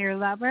is Your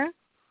Lover.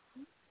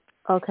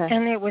 Okay.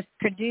 And it was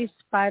produced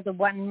by the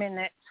 1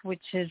 Minute,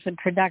 which is a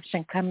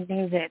production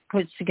company that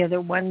puts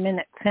together 1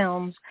 minute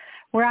films.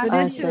 We're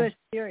into a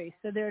series,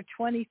 so there are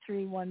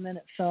 23 1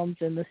 minute films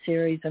in the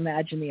series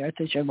Imagine the Earth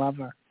is Your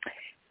Lover.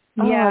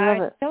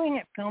 Yeah, it's showing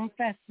at film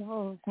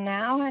festivals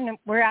now, and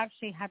we're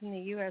actually having the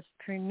U.S.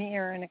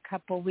 premiere in a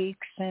couple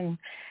weeks and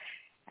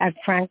at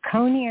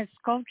Franconia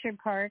Sculpture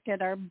Park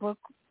at our book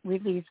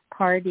release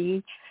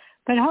party.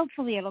 But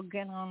hopefully it'll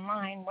get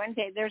online one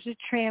day. There's a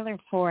trailer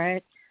for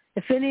it.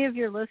 If any of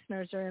your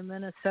listeners are in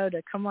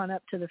Minnesota, come on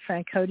up to the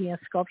Franconia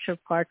Sculpture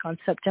Park on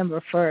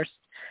September 1st,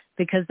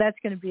 because that's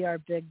going to be our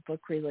big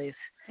book release.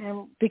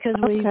 And because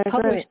we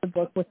published the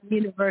book with the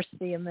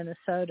University of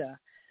Minnesota.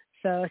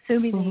 So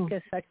Assuming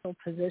the Ecosexual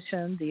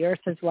Position, The Earth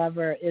is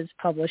Lover, is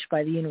published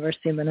by the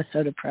University of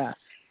Minnesota Press.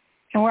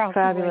 And we're also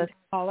going to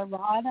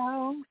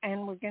Colorado,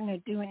 and we're going to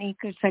do an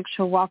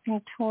ecosexual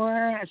walking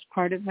tour as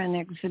part of an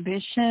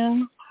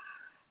exhibition.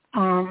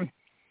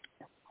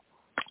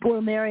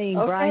 We're marrying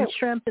brine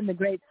shrimp in the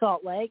Great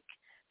Salt Lake.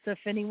 So if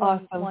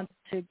anyone wants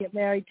to get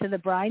married to the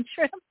brine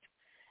shrimp,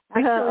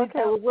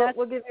 actually,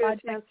 we'll give you a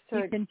chance to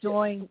you can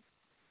join.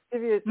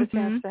 Give you the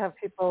chance to have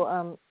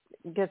people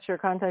get your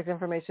contact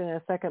information in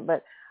a second,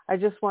 but I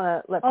just want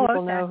to let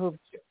people know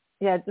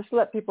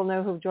let people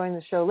know who've joined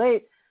the show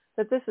late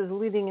that this is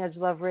Leading Edge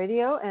Love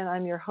Radio, and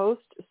I'm your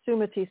host,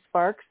 Sumati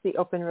Sparks, the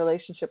Open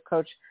Relationship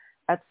Coach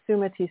at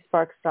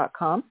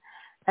sumatisparks.com.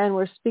 And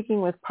we're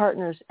speaking with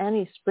partners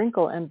Annie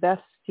Sprinkle and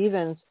Beth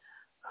Stevens,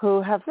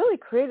 who have really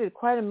created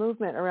quite a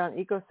movement around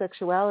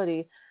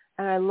ecosexuality.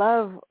 And I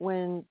love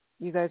when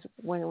you guys,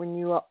 when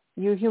you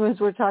humans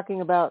were talking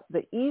about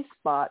the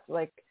E-spot,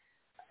 like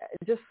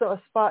just a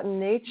spot in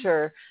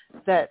nature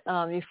that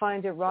you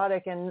find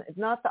erotic, and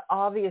not the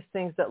obvious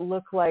things that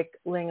look like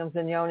lingams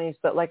and yonis,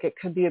 but like it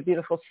could be a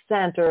beautiful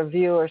scent or a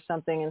view or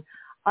something. And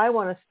I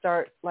want to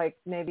start like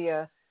maybe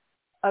a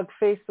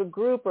Facebook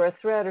group or a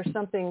thread or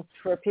something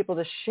for people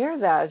to share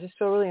that. I just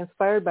feel really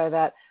inspired by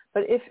that.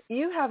 But if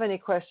you have any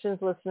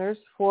questions, listeners,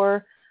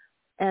 for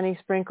Annie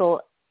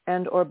Sprinkle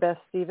and or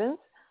Beth Stevens,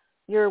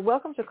 you're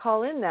welcome to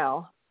call in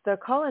now. The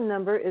call-in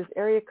number is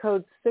area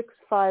code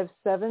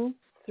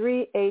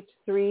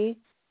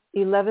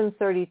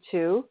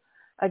 657-383-1132.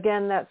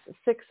 Again, that's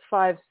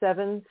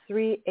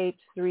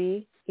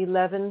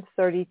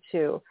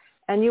 657-383-1132.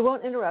 And you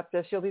won't interrupt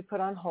us. You'll be put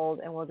on hold,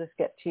 and we'll just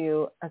get to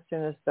you as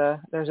soon as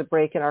there's a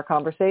break in our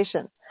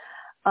conversation.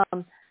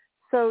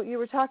 So you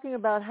were talking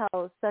about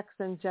how sex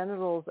and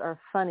genitals are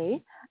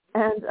funny,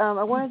 and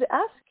I wanted to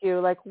ask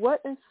you, like,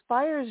 what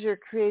inspires your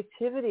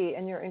creativity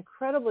and your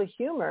incredible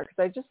humor? Because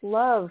I just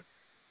love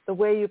the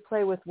way you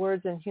play with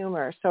words and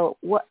humor. So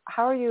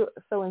how are you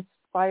so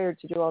inspired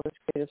to do all this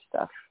creative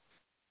stuff?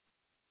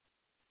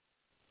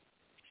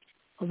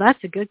 Well,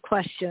 that's a good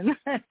question.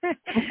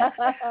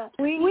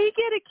 we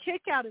get a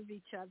kick out of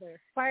each other.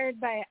 Inspired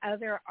by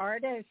other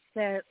artists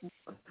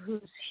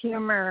whose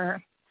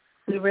humor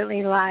we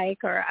really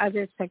like, or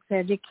other sex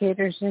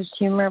educators whose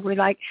humor we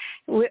like.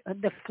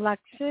 The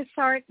Fluxus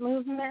art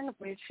movement,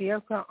 which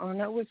Yoko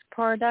Ono was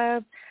part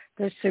of,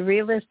 the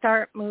Surrealist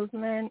art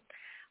movement.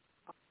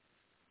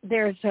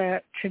 There's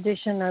a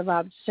tradition of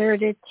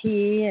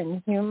absurdity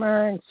and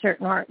humor in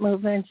certain art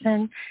movements,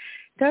 and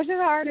those are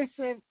the artists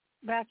that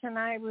Beth and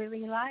I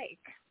really like.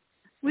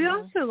 We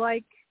also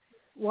like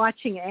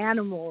watching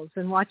animals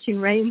and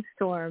watching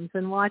rainstorms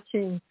and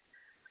watching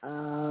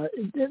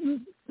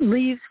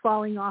leaves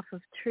falling off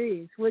of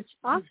trees, which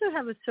also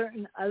have a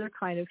certain other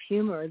kind of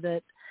humor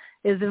that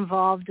is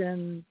involved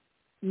in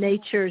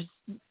nature's,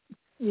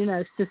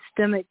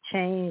 systemic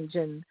change,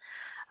 and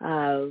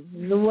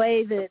the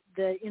way that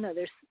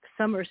there's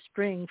summer,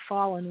 spring,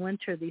 fall, and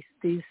winter,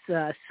 these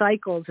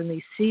cycles and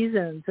these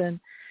seasons. And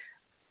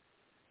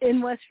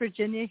in West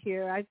Virginia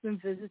here, I've been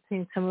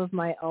visiting some of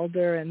my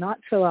elder and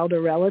not so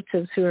elder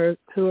relatives who are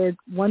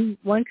one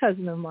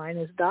cousin of mine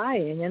is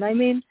dying, and I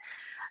mean,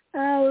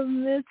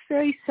 it's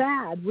very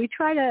sad. We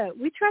try to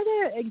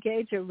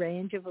engage a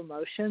range of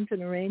emotions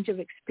and a range of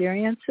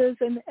experiences,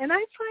 and I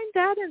find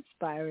that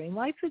inspiring.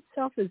 Life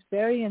itself is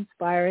very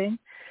inspiring,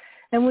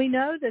 and we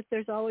know that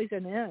there's always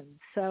an end.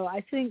 So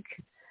I think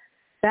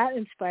that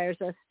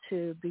inspires us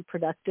to be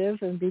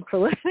productive and be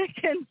prolific.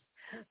 And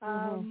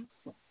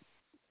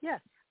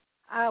yes.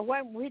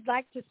 Well, we'd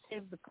like to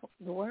save the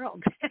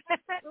world.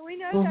 We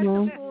know that's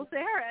a fool's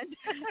errand.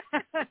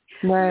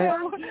 Right.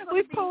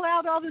 We pull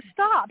out all the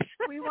stops.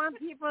 We want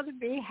people to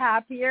be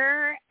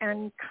happier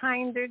and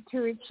kinder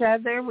to each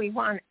other. We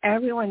want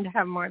everyone to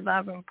have more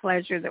love and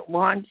pleasure that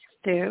wants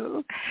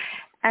to.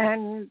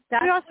 And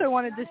we also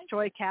want to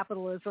destroy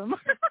capitalism.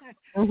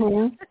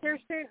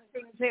 There's certain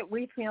things that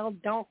we feel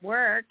don't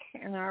work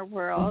in our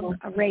world,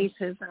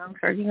 racism,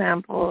 for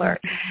example.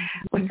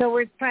 So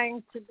we're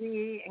trying to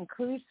be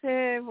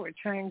inclusive. We're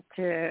trying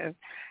to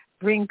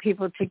bring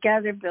people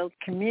together, build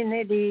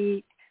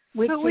community.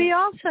 But we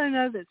also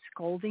know that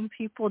scolding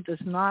people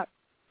does not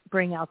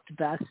bring out the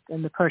best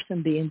in the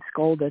person being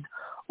scolded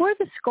or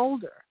the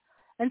scolder.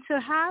 And so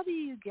how do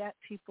you get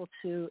people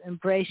to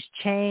embrace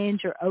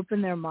change or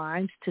open their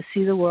minds to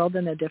see the world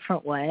in a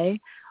different way?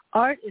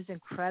 Art is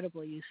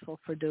incredibly useful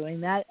for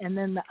doing that. And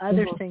then the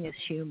other thing is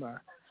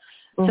humor.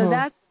 So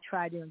that's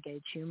try to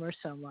engage humor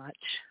so much.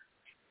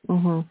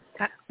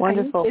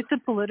 Wonderful. It's a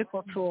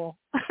political tool.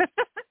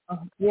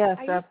 Yes,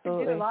 I absolutely. used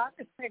to do a lot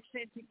of sex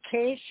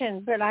education,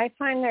 but I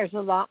find there's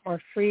a lot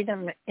more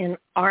freedom in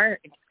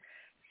art.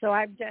 So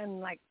I've done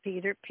like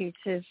theater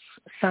pieces,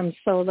 some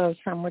solo,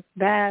 some with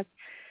Beth.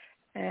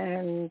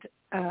 And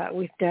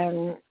we've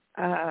done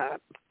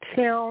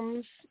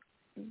films.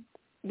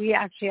 We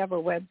actually have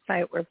a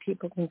website where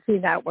people can see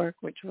that work,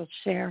 which we'll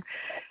share.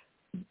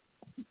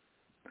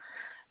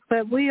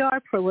 But we are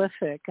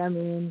prolific. I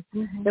mean,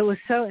 it was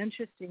so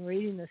interesting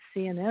reading the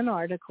CNN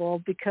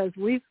article because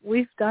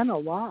we've done a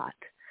lot.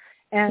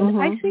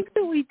 And I think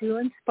that we do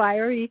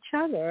inspire each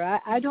other.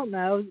 I don't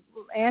know.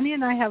 Annie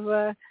and I have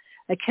a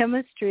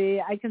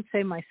chemistry, I can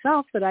say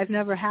myself, that I've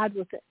never had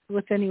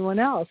with anyone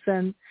else.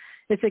 And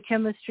it's a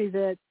chemistry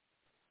that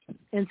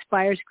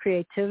inspires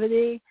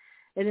creativity.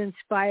 It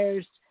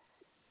inspires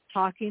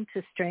talking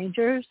to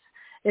strangers.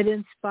 It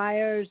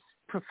inspires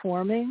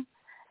performing.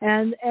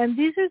 And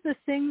these are the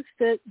things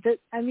that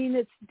I mean,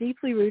 it's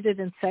deeply rooted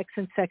in sex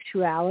and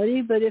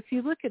sexuality. But if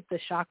you look at the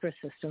chakra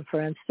system,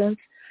 for instance,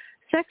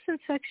 sex and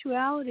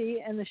sexuality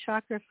and the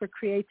chakra for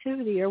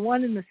creativity are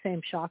one and the same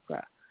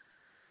chakra.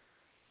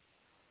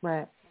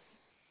 Right.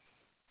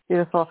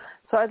 Beautiful.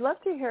 So I'd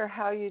love to hear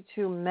how you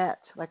two met.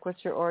 Like,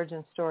 what's your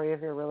origin story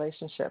of your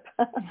relationship?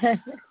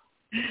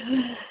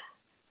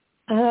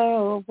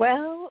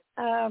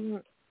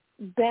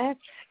 Beth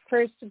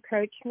first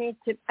approached me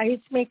I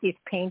used to make these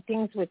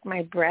paintings with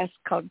my breast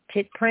called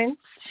tit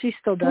prints. She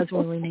still does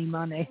when we need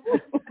money.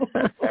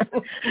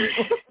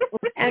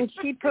 And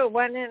she put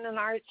one in an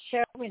art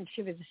show when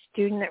she was a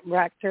student at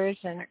Rutgers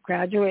and a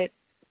graduate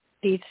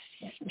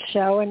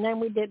show. And then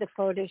we did a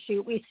photo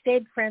shoot. We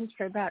stayed friends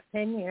for about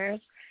 10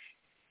 years.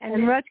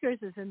 And Rutgers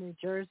is in New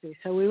Jersey.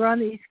 So we were on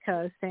the East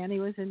Coast.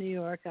 Annie was in New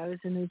York. I was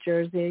in New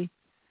Jersey.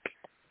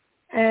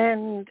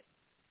 And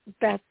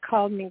Beth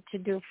called me to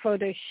do a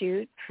photo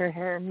shoot for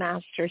her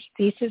master's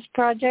thesis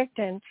project.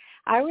 And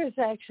I was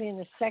actually in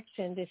the sex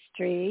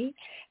industry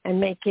and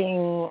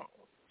making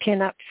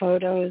pin-up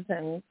photos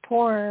and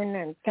porn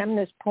and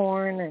feminist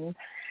porn.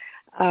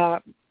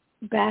 And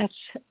Beth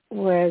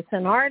was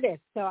an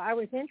artist. So I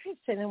was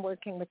interested in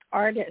working with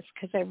artists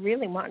because I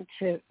really wanted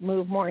to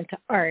move more into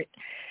art.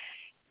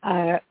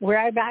 Where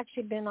I've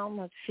actually been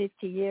almost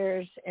 50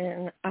 years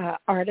in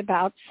art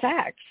about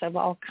sex of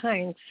all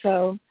kinds.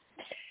 So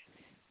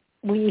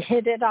we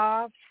hit it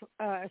off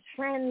as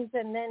friends,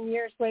 and then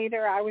years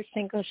later I was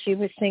single, she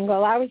was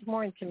single. I was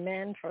more into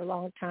men for a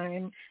long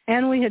time.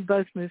 And we had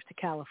both moved to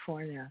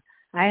California.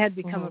 I had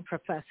become a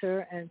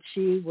professor, and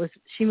she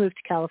moved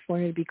to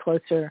California to be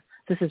closer.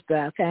 This is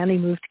Beth. Annie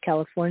moved to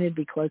California to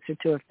be closer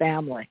to her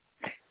family.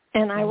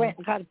 And I went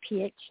and got a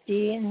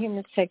PhD in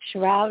human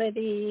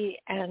sexuality,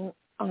 and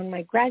on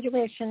my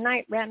graduation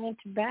night, ran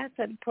into Beth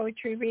at a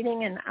poetry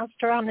reading and asked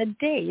her on a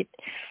date.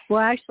 Well,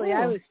 actually,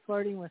 I was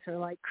flirting with her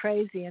like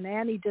crazy, and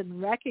Annie didn't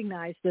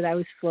recognize that I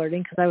was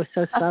flirting because I was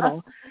so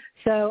subtle.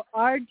 So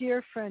our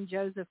dear friend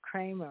Joseph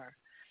Kramer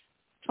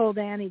told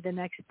Annie the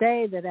next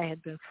day that I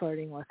had been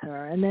flirting with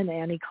her, and then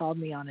Annie called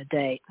me on a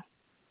date.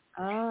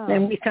 Oh.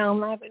 Then we fell in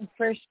love at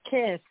first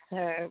kiss.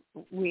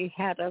 We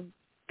had a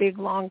big,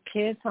 long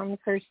kiss on the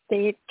first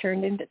date,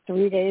 turned into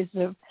 3 days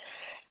of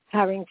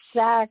having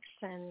sex,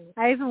 and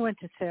I even went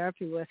to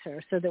therapy with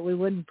her so that we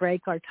wouldn't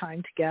break our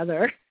time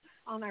together.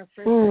 On our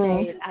first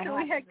date,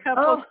 we had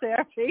couples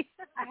therapy.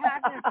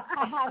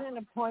 I had an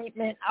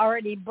appointment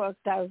already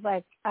booked. I was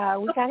like,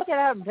 we got to get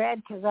out of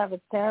bed because I have a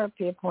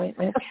therapy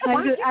appointment.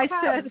 I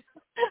said,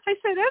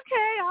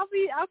 okay,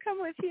 I'll come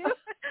with you.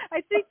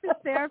 I think the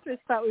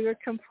therapist thought we were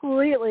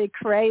completely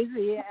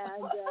crazy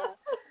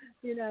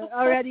and,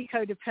 already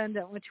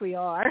codependent, which we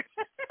are.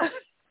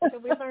 So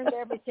we learned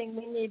everything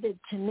we needed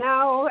to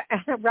know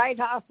right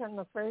off on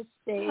the first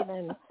date,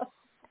 and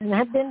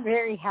I've been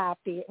very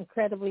happy,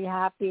 incredibly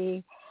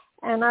happy.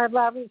 And our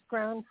love has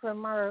grown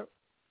from our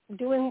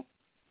doing,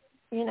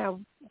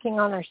 working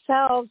on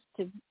ourselves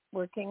to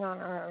working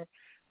on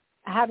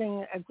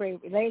having a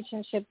great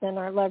relationship. Then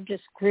our love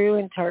just grew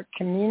into our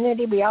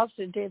community. We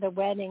also did a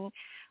wedding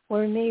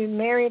where we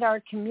married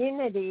our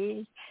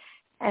community,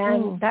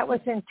 and that was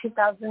in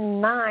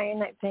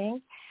 2009, I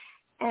think.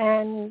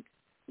 And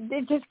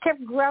it just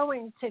kept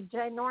growing to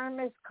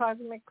ginormous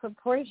cosmic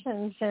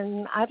proportions,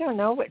 and I don't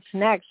know what's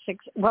next.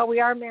 Well, we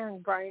are marrying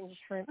Brian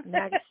Shrimp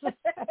next.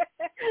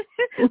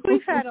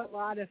 We've had a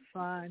lot of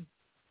fun.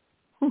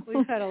 Oh,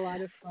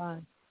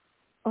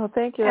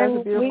 thank you. That's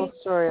a beautiful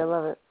story. I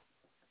love it.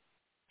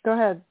 Go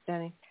ahead,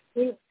 Jenny.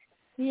 We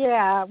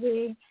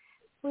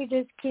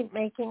just keep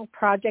making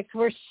projects.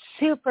 We're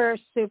super,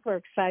 super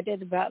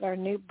excited about our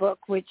new book,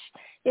 which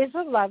is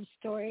a love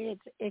story.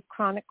 It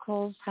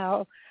chronicles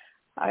how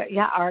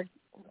our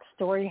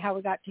story, how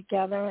we got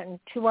together, and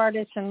two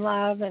artists in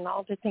love, and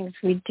all the things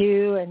we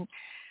do. And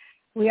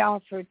we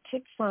offer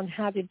tips on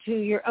how to do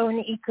your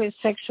own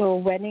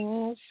ecosexual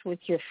weddings with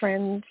your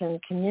friends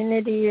and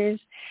communities,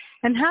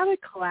 and how to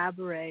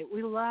collaborate.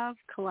 We love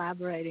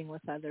collaborating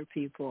with other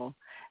people,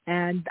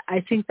 and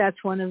I think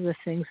that's one of the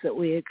things that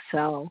we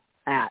excel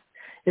at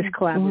is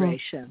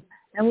collaboration.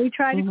 And we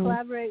try to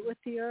collaborate with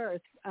the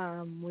earth.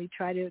 We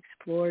try to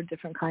explore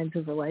different kinds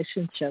of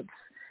relationships.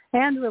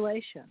 And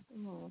relation.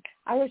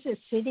 I was a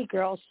city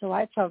girl, so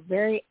I felt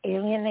very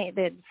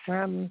alienated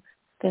from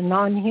the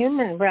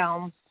non-human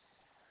realm.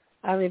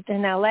 I lived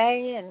in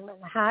L.A. and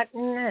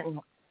Manhattan, and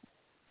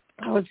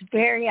I was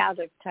very out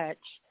of touch.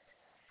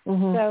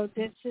 So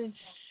this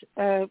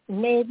has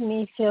made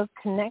me feel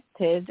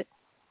connected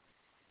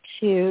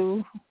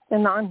to the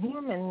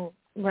non-human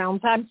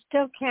realms. I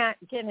still can't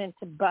get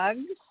into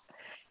bugs.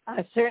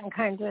 Certain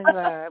kinds of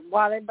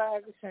water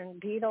bugs and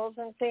beetles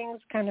and things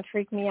kind of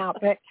freak me out.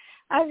 But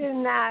other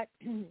than that,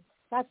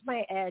 that's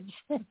my edge.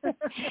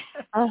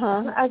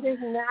 Other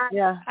than that,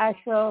 I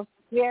feel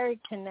very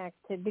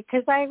connected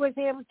because I was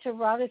able to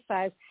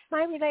eroticize.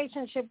 My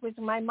relationship with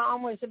my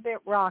mom was a bit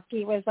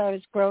rocky as I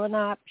was growing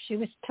up. She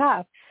was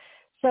tough.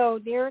 So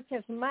the Earth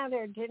as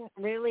mother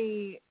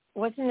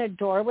wasn't a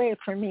doorway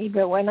for me.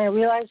 But when I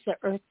realized the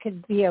Earth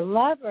could be a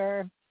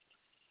lover,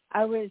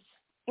 I was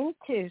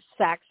into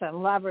sex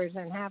and lovers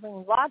and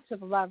having lots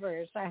of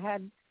lovers. I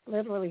had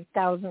literally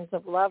thousands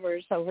of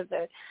lovers over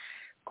the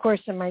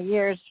course of my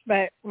years,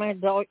 but my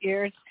adult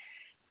years.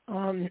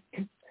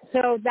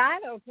 So that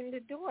opened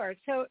the door.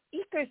 So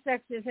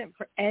ecosex isn't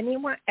for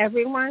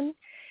everyone,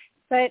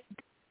 but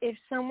if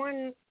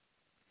someone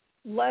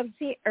loves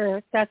the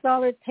Earth, that's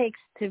all it takes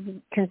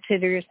to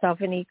consider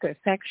yourself an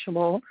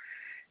ecosexual.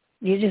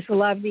 You just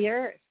love the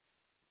Earth.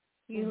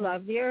 You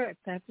love the Earth.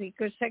 That's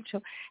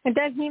ecosexual. It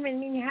doesn't even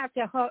mean you have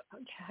to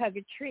hug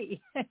a tree.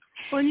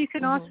 Well, you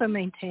can also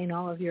maintain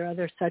all of your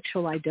other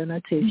sexual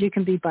identities. You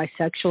can be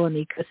bisexual and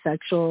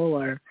ecosexual,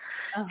 or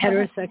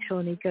heterosexual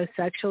and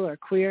ecosexual, or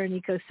queer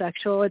and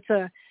ecosexual.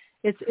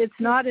 It's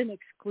not an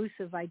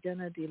exclusive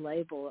identity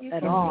label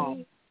at all.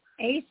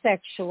 Be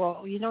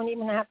asexual. You don't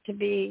even have to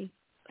be.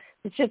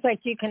 It's just like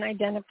you can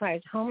identify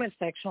as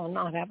homosexual and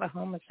not have a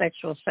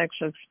homosexual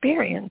sexual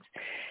experience.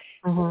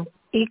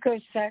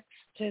 Ecosex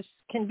just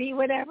can be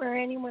whatever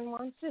anyone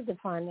wants to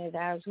define it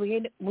as. We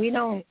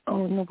don't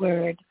own the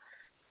word.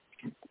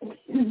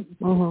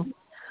 Well,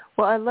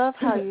 I love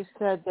how you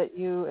said that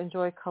you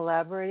enjoy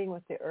collaborating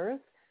with the Earth,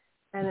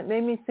 and it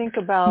made me think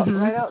about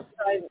right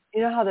outside.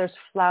 You know how there's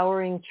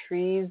flowering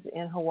trees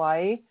in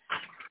Hawaii?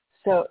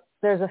 So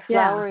there's a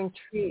flowering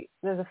tree.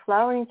 There's a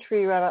flowering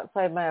tree right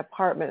outside my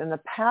apartment, and the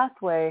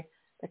pathway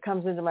that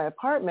comes into my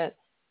apartment,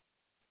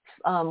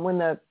 when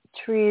the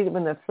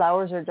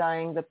flowers are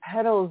dying, the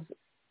petals,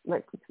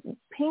 like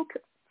pink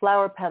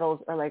flower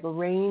petals, are like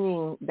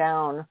raining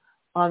down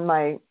on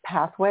my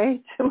pathway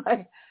to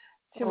my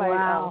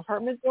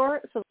apartment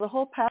door. So the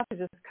whole path is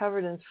just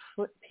covered in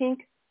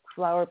pink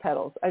flower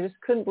petals. I just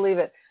couldn't believe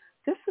it.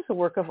 This is a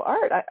work of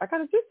art. I got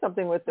to do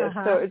something with this.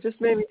 So it just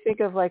made me think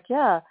of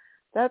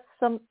that's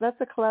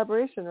a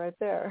collaboration right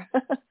there.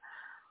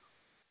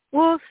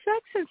 Well,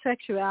 sex and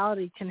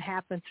sexuality can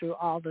happen through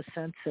all the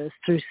senses,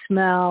 through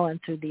smell and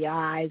through the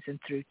eyes and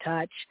through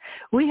touch.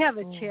 We have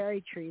a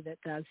cherry tree that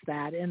does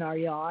that in our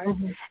yard,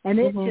 and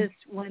it just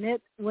when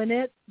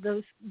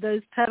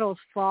those petals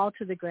fall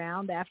to the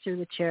ground after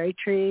the cherry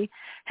tree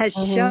has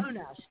shown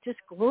us just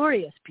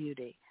glorious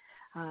beauty,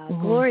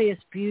 glorious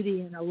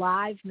beauty and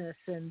aliveness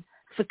and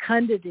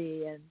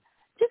fecundity, and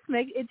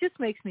it just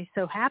makes me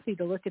so happy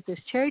to look at this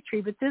cherry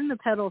tree. But then the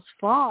petals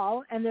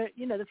fall, and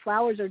the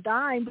flowers are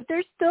dying, but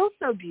they're still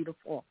so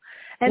beautiful.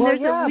 And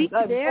there's a week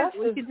there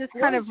we can just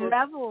kind of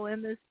revel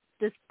in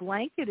this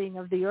blanketing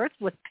of the Earth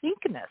with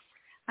pinkness.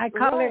 I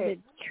call it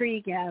a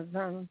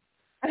tree-gasm.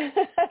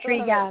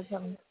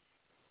 Tree-gasm.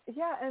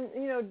 Yeah, and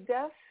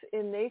death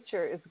in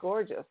nature is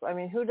gorgeous. I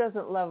mean, who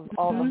doesn't love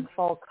all the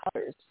fall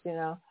colors?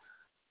 It's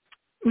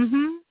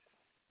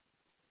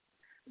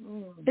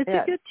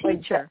a good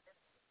teacher.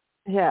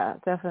 Yeah,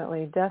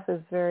 definitely. Death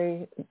is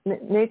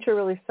nature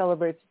really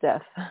celebrates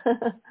death.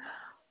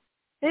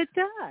 It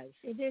does.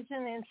 It is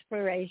an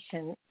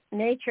inspiration.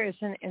 Nature is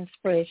an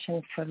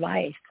inspiration for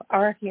life,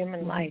 our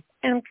human life,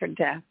 and for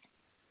death.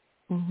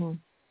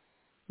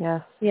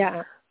 Yes.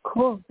 Yeah.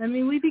 Cool. I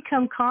mean, we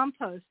become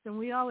compost, and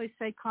we always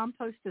say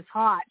compost is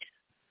hot.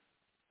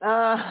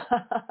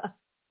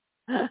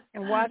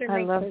 And water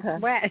makes us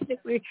wet.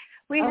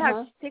 We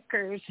have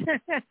stickers.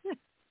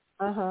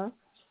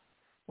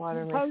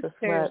 Water makes us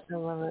wet. I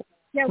love it.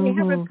 Yeah, we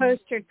have a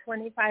poster,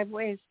 25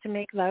 Ways to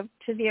Make Love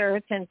to the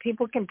Earth, and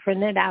people can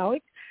print it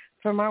out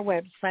from our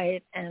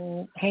website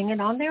and hang it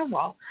on their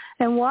wall.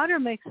 And Water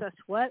Makes Us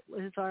Wet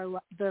was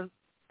the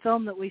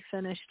film that we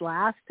finished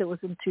last. It was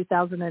in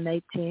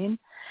 2018.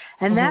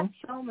 And that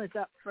film is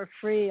up for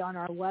free on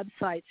our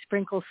website,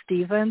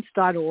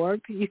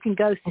 sprinklestevens.org. You can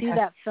go see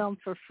that film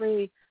for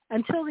free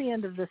until the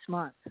end of this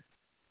month.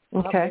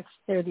 Okay.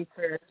 August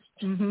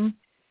 31st.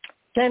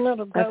 Then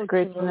it'll go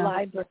to the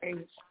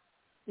libraries.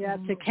 Yeah,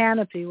 to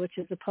Canopy, which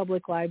is a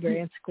public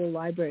library and school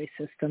library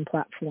system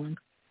platform.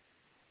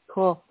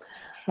 Cool.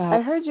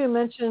 I heard you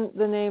mention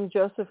the name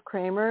Joseph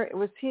Kramer.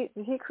 Did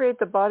he create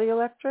the Body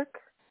Electric?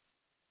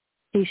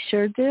 He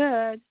sure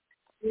did.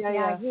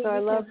 Yeah. So I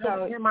love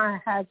how my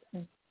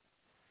husband.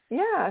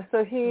 Yeah,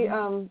 so he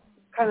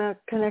kind of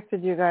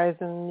connected you guys,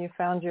 and you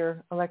found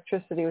your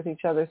electricity with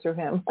each other through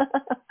him.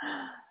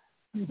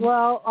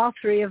 Well, all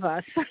three of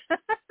us.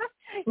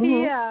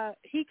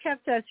 He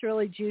kept us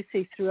really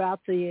juicy throughout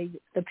the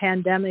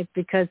pandemic,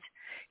 because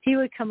he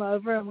would come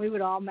over and we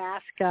would all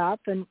mask up,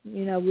 and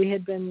we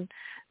had been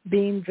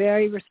being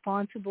very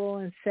responsible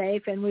and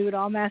safe, and we would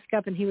all mask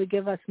up, and he would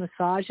give us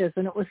massages,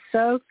 and it was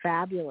so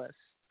fabulous.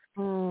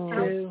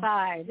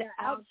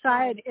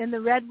 Outside in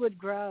the Redwood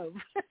Grove.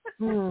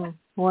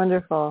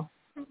 Wonderful.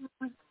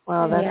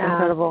 Wow, that's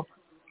incredible.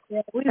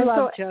 Yeah, we And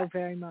love so, Joe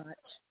very much.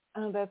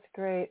 Oh, that's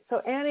great. So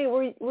Annie,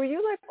 were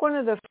you like one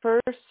of the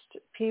first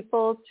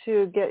people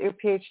to get your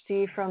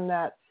PhD from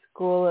that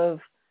School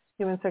of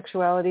Human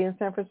Sexuality in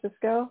San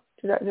Francisco?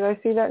 Did I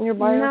see that in your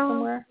bio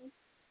somewhere?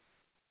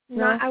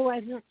 No, I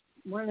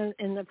wasn't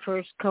in the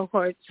first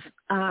cohorts.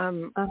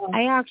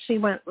 I actually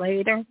went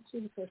later.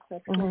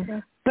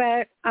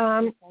 But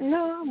no,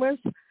 it was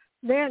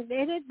there.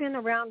 It had been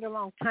around a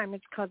long time.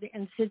 It's called the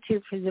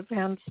Institute for the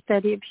Advanced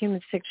Study of Human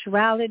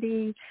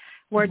Sexuality.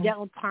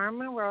 Wardell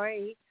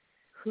Pomeroy,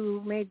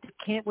 who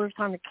worked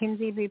on the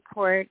Kinsey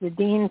Report, the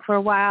dean for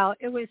a while.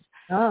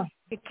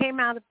 It came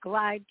out of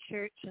Glide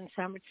Church in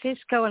San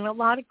Francisco, and a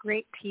lot of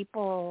great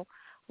people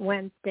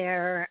went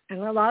there, and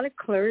a lot of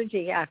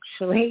clergy,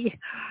 actually.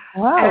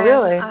 Wow, and,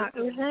 really?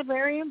 It was a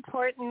very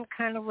important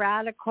kind of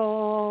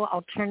radical,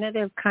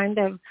 alternative kind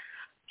of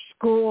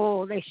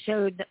school. They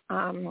showed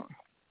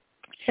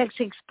sex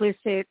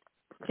explicit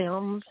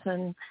films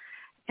and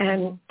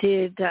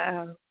did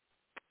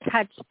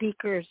had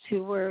speakers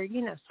who were,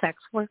 sex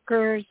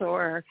workers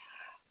or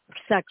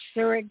sex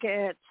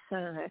surrogates,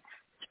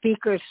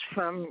 speakers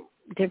from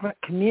different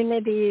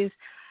communities.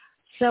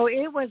 So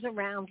it was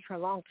around for a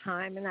long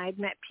time, and I'd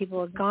met people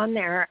who had gone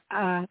there.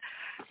 And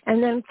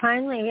then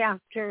finally,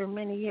 after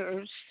many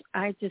years,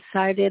 I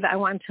decided I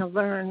wanted to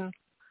learn,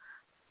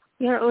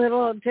 a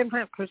little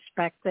different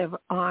perspective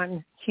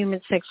on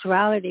human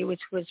sexuality,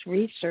 which was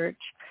research,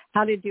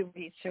 how to do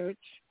research.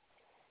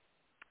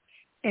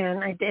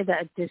 And I did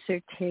a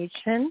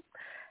dissertation,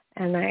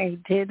 and I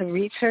did a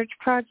research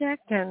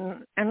project,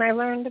 and I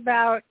learned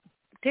about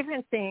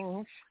different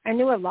things. I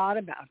knew a lot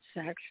about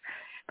sex.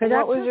 But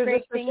what was your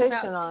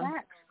dissertation on?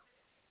 Sex.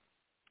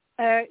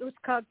 It was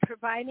called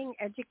Providing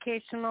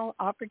Educational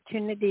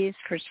Opportunities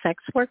for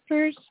Sex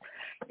Workers.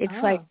 It's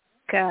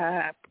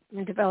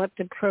we developed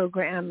a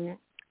program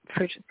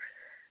for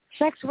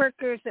sex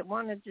workers that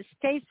wanted to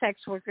stay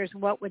sex workers.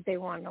 What would they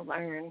want to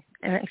learn?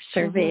 And I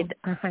surveyed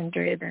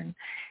 100 and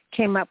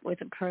came up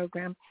with a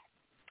program.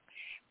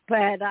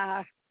 But,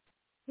 I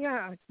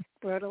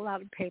wrote a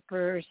lot of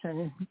papers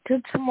and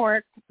did some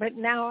work. But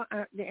now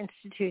the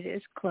Institute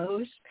is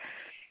closed.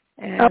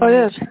 And,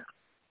 it is?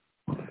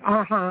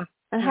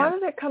 And how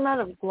did it come out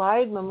of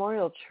Glide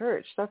Memorial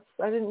Church? I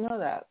didn't know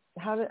that.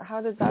 How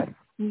did that?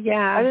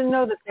 Yeah. I didn't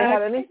know that they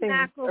had anything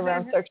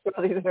around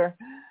sexuality there.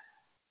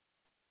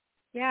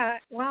 Yeah,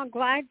 well,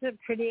 Glide's a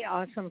pretty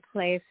awesome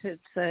place.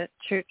 It's a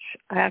church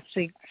I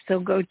actually still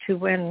go to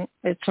when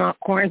it's not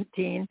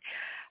quarantine.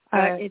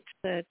 It's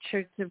the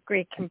Church of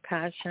Great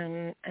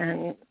Compassion,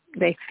 and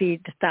they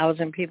feed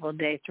 1,000 people a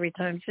day, 3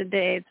 times a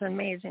day. It's an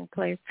amazing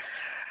place.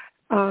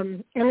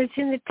 And it's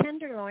in the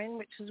Tenderloin,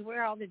 which is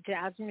where all the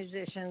jazz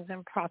musicians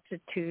and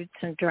prostitutes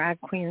and drag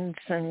queens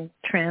and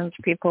trans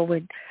people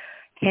would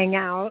hang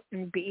out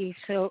and be.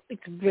 So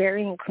it's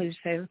very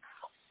inclusive.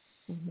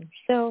 Mm-hmm.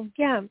 So,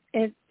 yeah,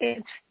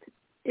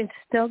 it's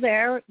still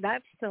there.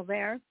 That's still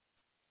there.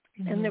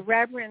 Mm-hmm. And the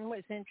Reverend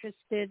was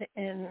interested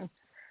in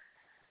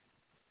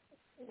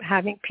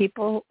having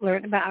people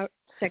learn about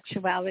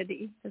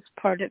sexuality as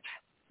part of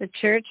the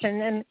church.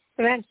 And then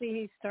eventually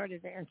he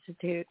started the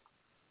Institute.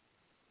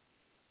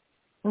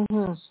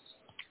 Mm-hmm.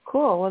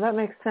 Cool. Well, that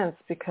makes sense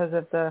because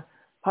of the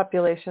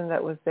population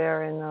that was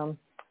there in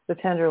the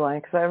Tenderloin.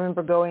 Because I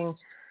remember going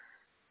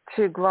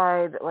to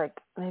Glide like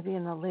maybe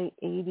in the late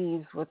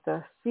 80s with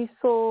the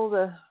Cecil,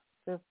 the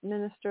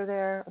minister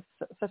there.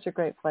 Such a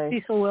great place.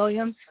 Cecil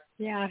Williams.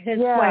 Yeah, his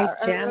wife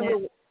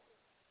Janet.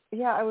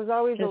 I was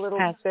always a little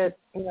bit,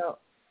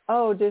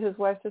 oh, did his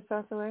wife just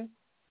pass away?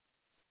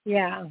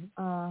 Yeah,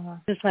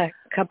 just like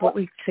a couple of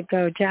weeks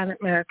ago, Janet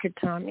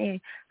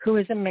Marikatami, who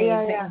was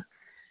amazing. Yeah.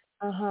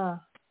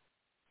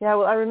 Yeah,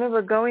 well, I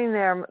remember going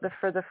there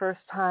for the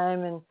first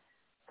time, and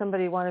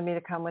somebody wanted me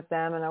to come with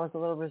them, and I was a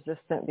little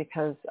resistant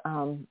because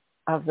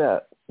of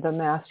the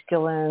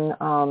masculine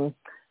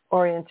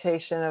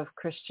orientation of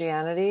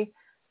Christianity.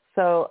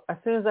 So as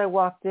soon as I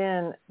walked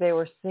in, they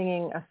were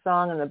singing a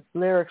song, and the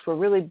lyrics were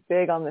really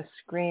big on the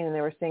screen, and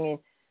they were singing,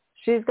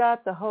 "She's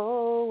got the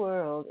whole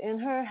world in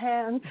her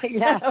hands."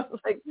 Yeah. I was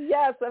like,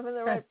 yes, I'm in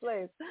the right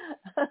place.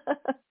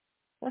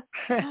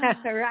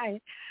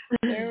 Right.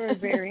 They were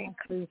very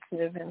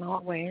inclusive in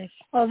all ways.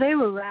 Well, they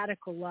were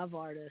radical love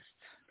artists.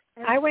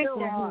 I went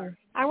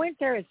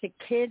there as a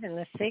kid in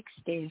the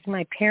 60s.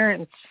 My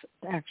parents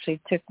actually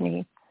took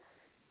me.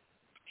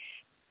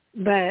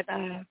 But,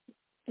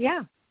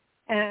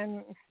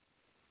 and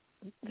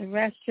the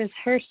rest is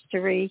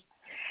history.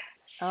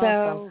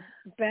 So,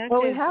 Beth,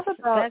 well, we have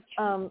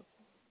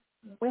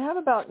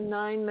about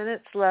 9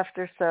 minutes left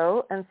or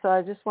so, and so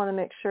I just want to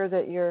make sure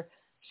that you're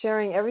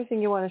sharing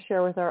everything you want to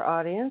share with our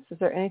audience. Is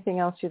there anything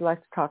else you'd like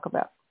to talk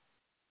about?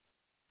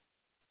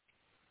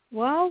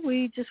 Well,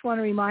 we just want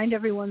to remind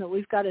everyone that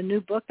we've got a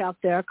new book out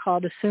there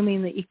called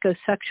Assuming the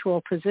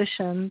Ecosexual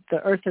Position,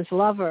 The Earth is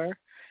Lover.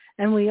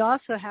 And we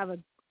also have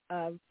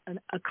a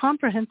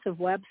comprehensive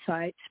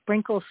website,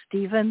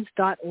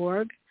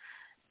 sprinklestevens.org,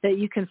 that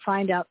you can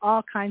find out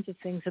all kinds of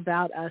things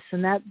about us.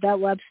 And that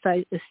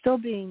website is still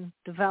being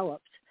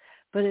developed.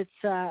 but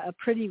it's a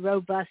pretty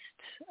robust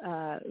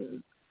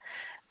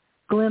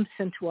glimpse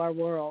into our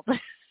world.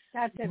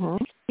 That's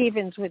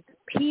Stevens with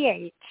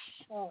PH.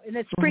 Oh, and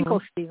it's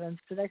Sprinkle Stevens.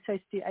 Did I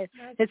say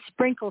it's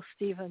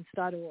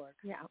sprinklestevens.org.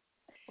 Yeah.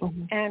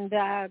 And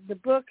the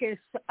book is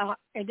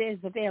it is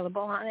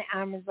available on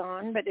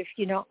Amazon, but if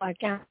you don't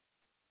like Amazon,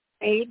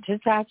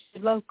 just ask the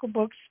local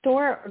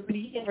bookstore or the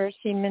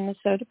University of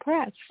Minnesota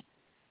Press.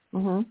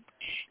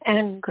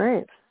 And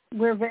great.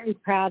 We're very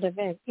proud of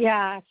it.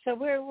 Yeah, so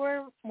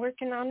we're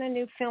working on a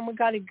new film. We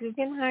got a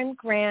Guggenheim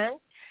grant,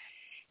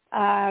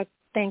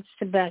 thanks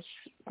to Beth's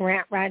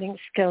grant writing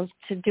skills,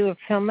 to do a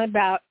film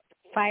about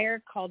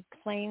fire called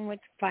Playing with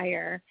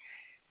Fire.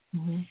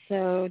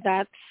 So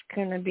that's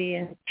going to be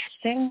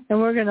interesting.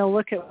 And we're going to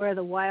look at where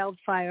the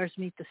wildfires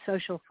meet the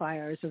social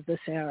fires of this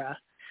era.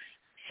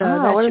 So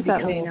what that should does be that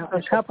mean? coming out in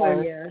a couple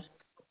of years.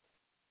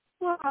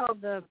 Well,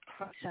 the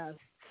protests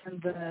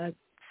and the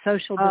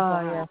social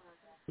desire.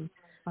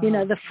 You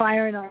know, the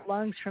fire in our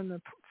lungs from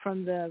the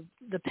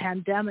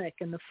pandemic,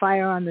 and the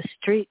fire on the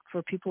street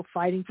for people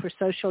fighting for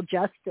social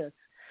justice,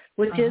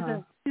 which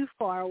isn't too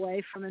far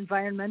away from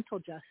environmental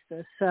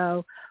justice.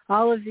 So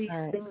all of these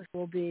things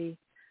will be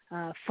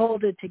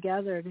folded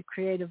together to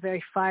create a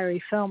very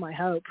fiery film, I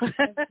hope.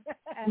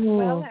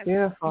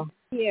 Beautiful.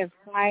 Yeah,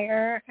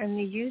 fire and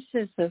the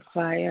uses of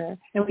fire.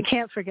 And we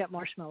can't forget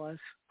marshmallows.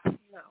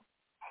 No.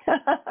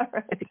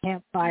 Right. The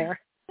campfire.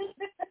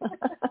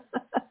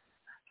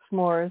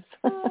 S'mores.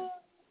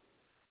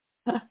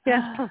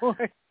 Yeah,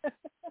 s'mores.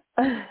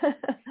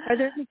 Are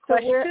there any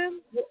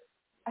questions?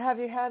 Have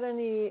you had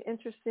any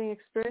interesting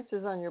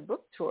experiences on your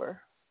book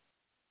tour?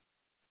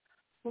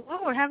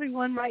 Well, we're having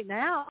one right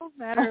now,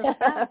 matter of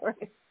fact.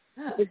 Right.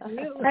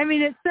 I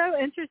mean, it's so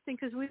interesting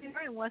because we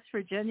were in West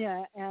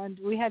Virginia and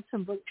we had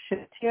some books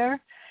shipped here.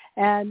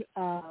 And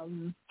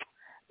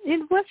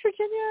in West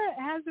Virginia,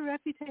 it has a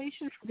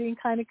reputation for being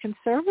kind of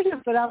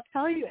conservative, but I'll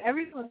tell you,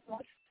 everyone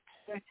wants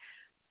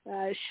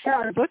to share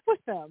our book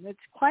with them. It's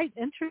quite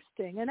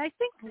interesting. And I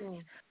think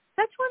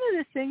that's one of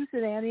the things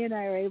that Annie and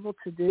I are able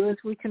to do is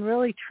we can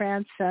really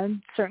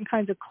transcend certain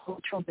kinds of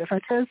cultural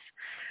differences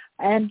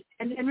and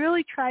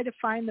really try to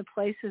find the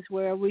places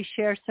where we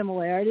share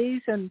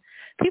similarities. And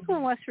people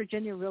in West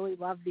Virginia really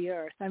love the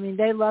earth. I mean,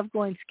 they love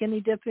going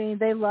skinny dipping.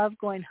 They love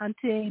going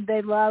hunting.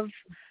 They love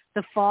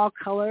the fall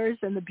colors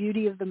and the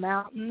beauty of the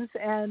mountains.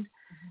 And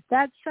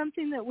that's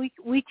something that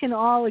we can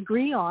all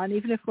agree on,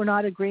 even if we're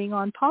not agreeing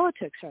on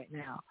politics right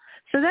now.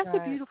 So that's a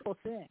beautiful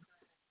thing.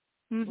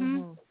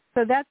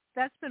 So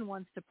that's been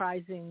one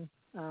surprising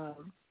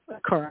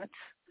occurrence.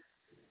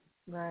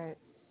 Right.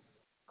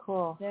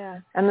 Cool. Yeah.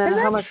 And then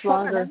how much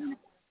longer?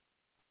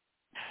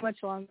 How much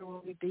longer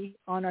will we be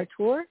on our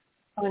tour?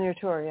 On your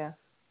tour, yeah.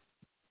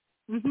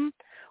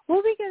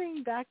 We'll be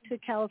getting back to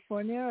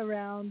California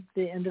around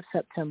the end of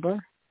September.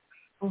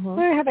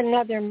 We have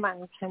another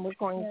month, and we're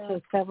going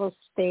to several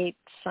states.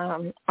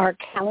 Our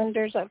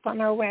calendar's up on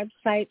our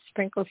website,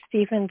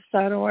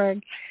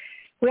 sprinklestevens.org.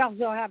 We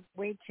also have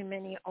way too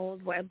many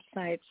old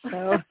websites,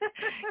 so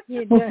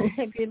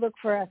if you look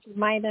for us, you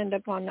might end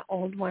up on the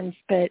old ones.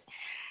 But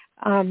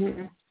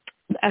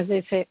as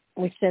I said,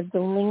 we said the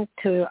link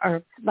to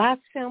our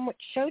last film, which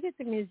showed at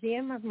the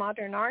Museum of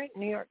Modern Art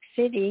in New York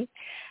City,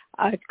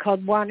 it's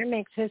called Water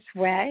Makes Us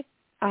Wet.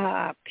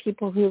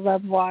 People who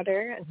love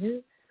water, and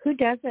who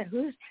doesn't?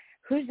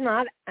 Who's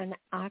not an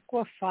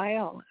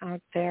aquaphile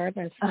out there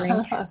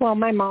listening? Well,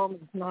 my mom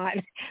is not.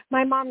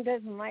 My mom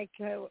doesn't like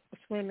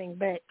swimming,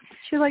 but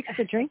she likes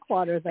to drink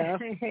water, though.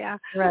 Yeah,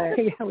 right.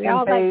 Yeah, we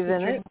all like to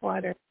drink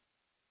water.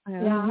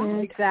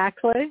 Yeah,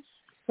 exactly.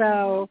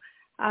 So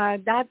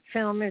that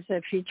film is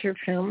a feature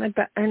film,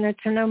 and it's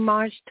an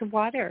homage to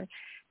water,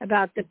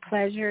 about the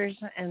pleasures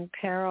and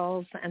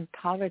perils and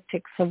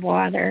politics of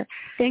water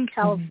in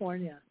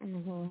California. It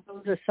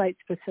was a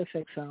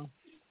site-specific film.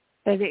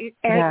 But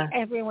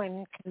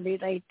everyone can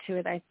relate to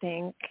it, I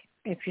think,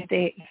 if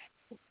they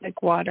like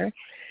water.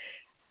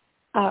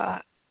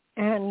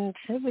 And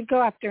we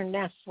go after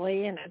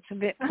Nestle, and it's a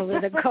bit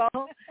political.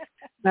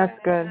 That's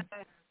good.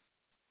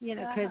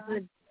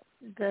 Because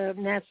the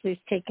Nestle's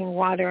taking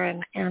water,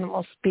 and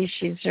animal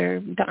species are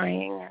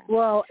dying.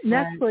 Well,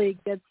 Nestle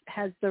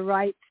has the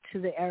rights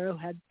to the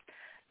Arrowhead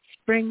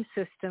spring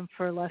system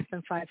for less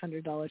than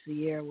 $500 a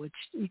year, which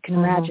you can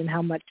imagine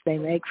how much they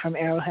make from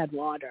Arrowhead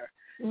water.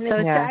 So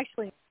it's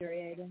actually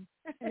infuriating.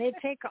 And they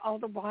take all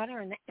the water,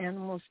 and the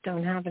animals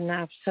don't have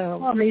enough.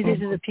 So these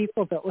are the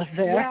people that live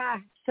there. Yeah,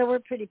 so we're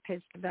pretty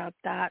pissed about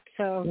that.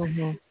 So,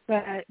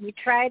 but we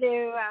try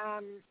to.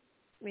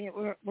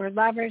 We're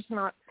lovers,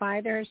 not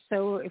fighters.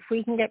 So if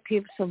we can get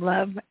people to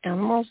love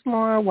animals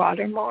more,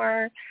 water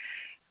more,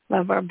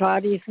 love our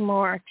bodies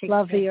more,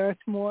 love the earth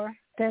more,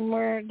 then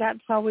that's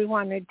all we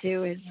want to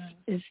do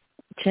is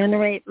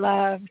generate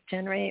love,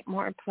 generate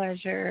more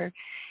pleasure.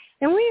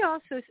 And we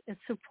also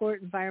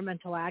support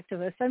environmental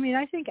activists. I mean,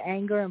 I think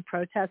anger and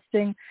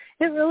protesting,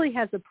 it really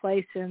has a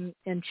place in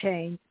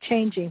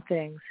changing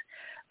things.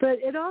 But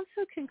it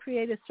also can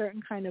create a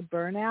certain kind of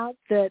burnout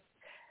that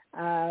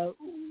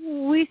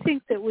we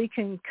think that we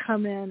can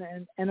come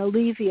in and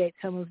alleviate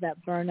some of that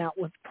burnout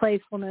with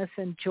playfulness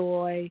and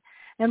joy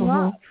and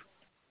love.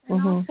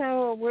 And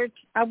also,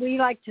 we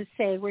like to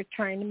say we're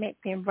trying to make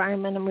the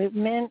environmental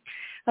movement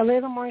a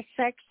little more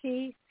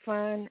sexy,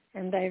 fun,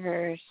 and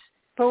diverse.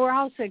 But we're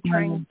also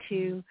trying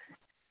to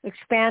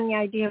expand the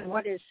idea of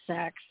what is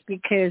sex,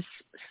 because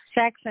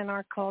sex in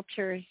our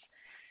cultures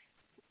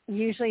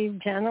usually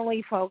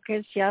generally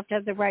focused. You have to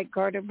have the right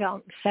garter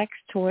belt and sex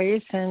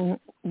toys and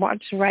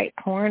watch the right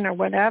porn or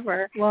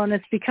whatever. Well, and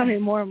it's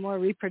becoming more and more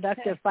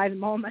reproductive by the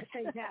moment.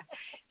 Yeah.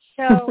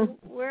 So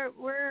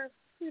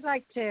we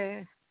like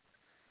to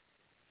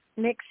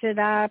mix it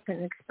up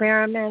and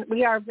experiment.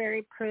 We are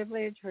very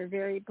privileged. We're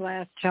very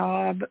blessed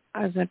job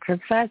as a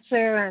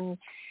professor, and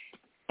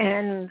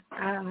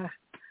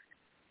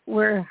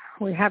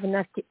we have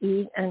enough to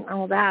eat and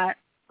all that.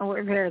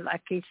 We're very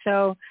lucky.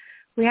 So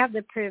we have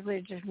the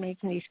privilege of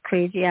making these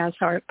crazy ass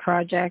art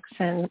projects,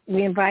 and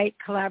we invite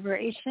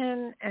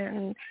collaboration,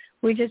 and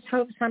we just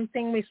hope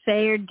something we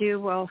say or do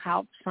will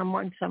help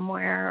someone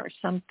somewhere or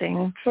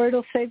something. Or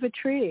it'll save a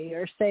tree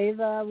or save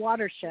a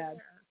watershed.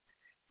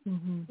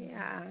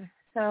 Yeah.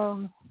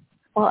 So,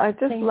 well, I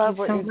just love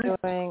what so you're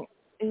doing.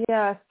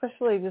 Yeah,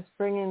 especially just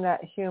bringing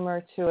that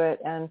humor to it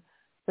and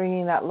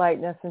bringing that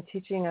lightness and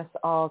teaching us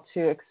all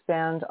to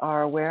expand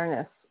our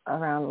awareness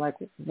around like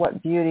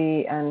what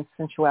beauty and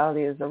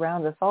sensuality is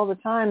around us all the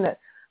time that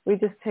we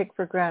just take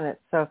for granted.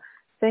 So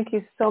thank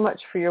you so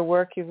much for your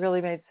work. You've really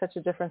made such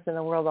a difference in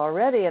the world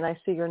already, and I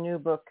see your new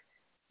book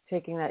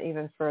taking that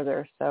even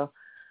further. So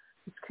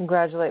let's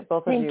congratulate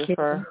both of you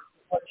for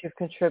what you've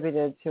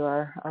contributed to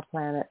our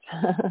planet.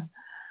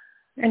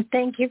 And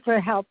thank you for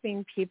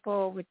helping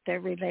people with their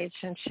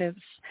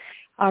relationships.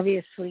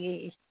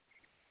 Obviously,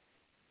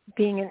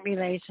 being in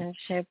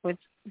relationship with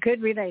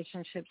good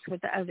relationships with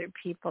other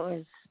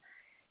people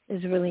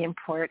is really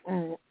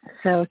important.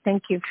 So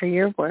thank you for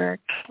your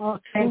work. Oh,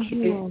 thank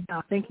you.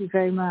 Oh, thank you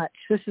very much.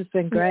 This has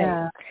been great.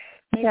 Yeah.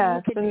 Maybe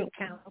you could be a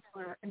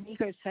counselor, an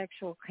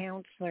ecosexual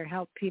counselor,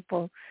 help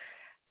people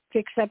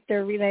fix up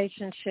their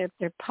relationship,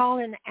 their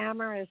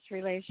polyamorous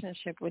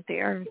relationship with the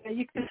earth.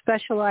 You can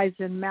specialize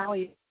in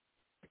Maui.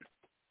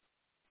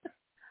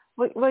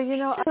 Well, you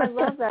know, I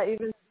love that.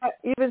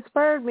 You've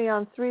inspired me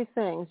on three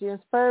things. You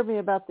inspired me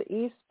about the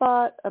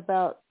E-Spot,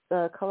 about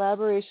the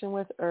collaboration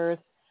with Earth,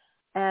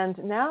 and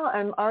now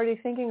I'm already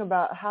thinking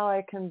about how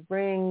I can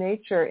bring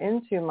nature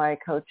into my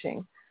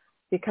coaching,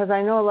 because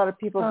I know a lot of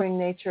people bring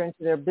nature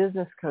into their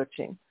business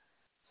coaching.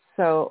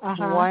 So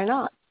why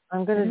not?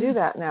 I'm going to do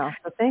that now.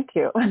 So thank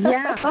you.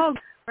 Yeah. Oh,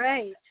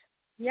 great.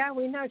 Yeah,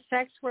 we know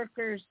sex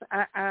workers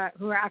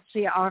who are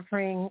actually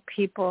offering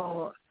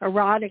people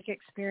erotic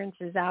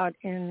experiences out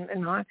in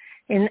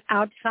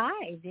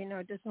outside. You know,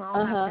 it doesn't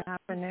all have to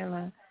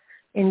happen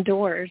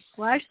indoors.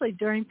 Well, actually,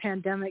 during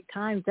pandemic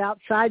times,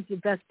 outside's the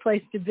best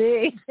place to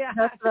be. Yeah,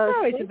 that's what it's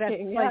always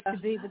thinking, the best place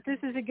to be, but this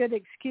is a good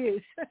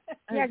excuse.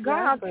 Yeah, go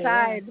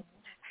outside. Yeah.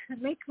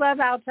 Make love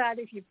outside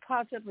if you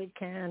possibly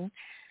can.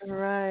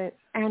 Right.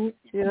 And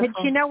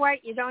but you know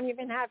what? You don't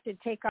even have to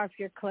take off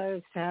your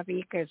clothes to have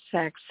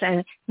eco-sex.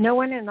 And no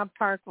one in the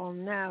park will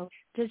know.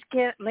 Just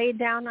lay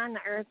down on the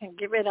earth and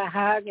give it a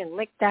hug and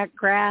lick that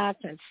grass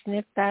and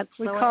sniff that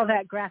soil. We call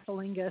that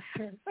grassolingus.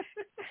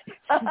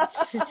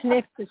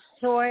 Sniff the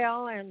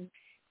soil and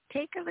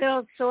take a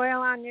little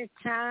soil on your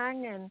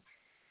tongue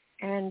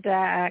and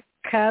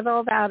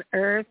cuddle that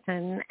earth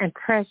and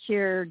press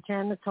your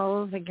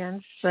genitals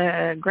against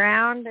the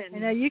ground. And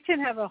you know, you can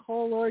have a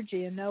whole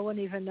orgy and no one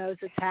even knows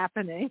it's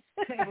happening.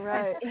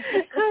 Right.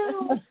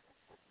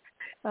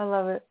 I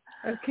love it.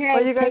 Okay.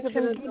 Well, you guys have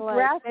been a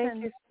delight.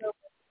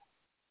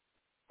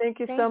 Thank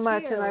you so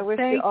much, and I wish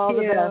you all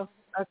the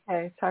best.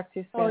 Okay. Talk to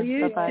you soon. Oh,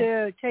 you Bye-bye.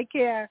 too. Take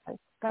care.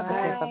 Bye-bye.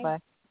 Okay, bye-bye.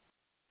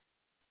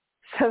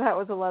 So that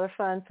was a lot of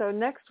fun. So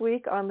next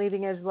week on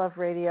Leading Edge Love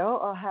Radio,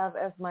 I'll have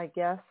as my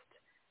guest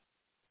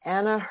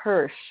Anna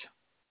Hirsch,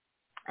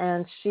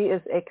 and she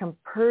is a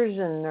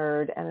compersion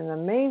nerd and an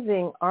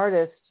amazing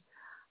artist.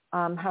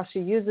 How she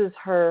uses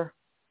her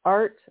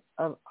art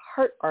of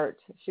heart art.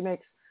 She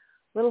makes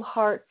little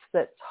hearts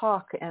that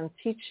talk and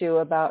teach you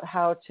about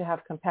how to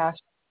have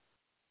compassion.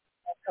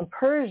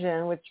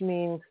 Compersion, which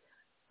means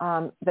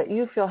that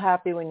you feel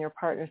happy when your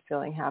partner's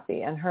feeling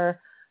happy, and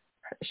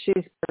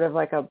she's sort of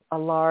like a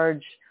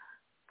large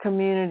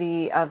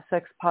community of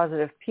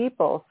sex-positive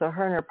people. So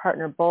her and her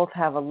partner both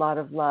have a lot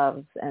of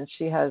loves, and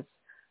she has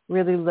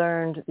really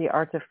learned the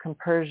art of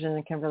compersion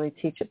and can really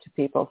teach it to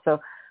people. So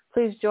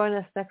please join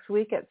us next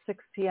week at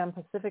 6 p.m.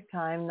 Pacific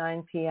Time,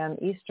 9 p.m.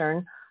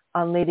 Eastern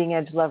on Leading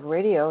Edge Love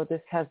Radio.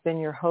 This has been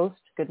your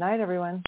host. Good night, everyone.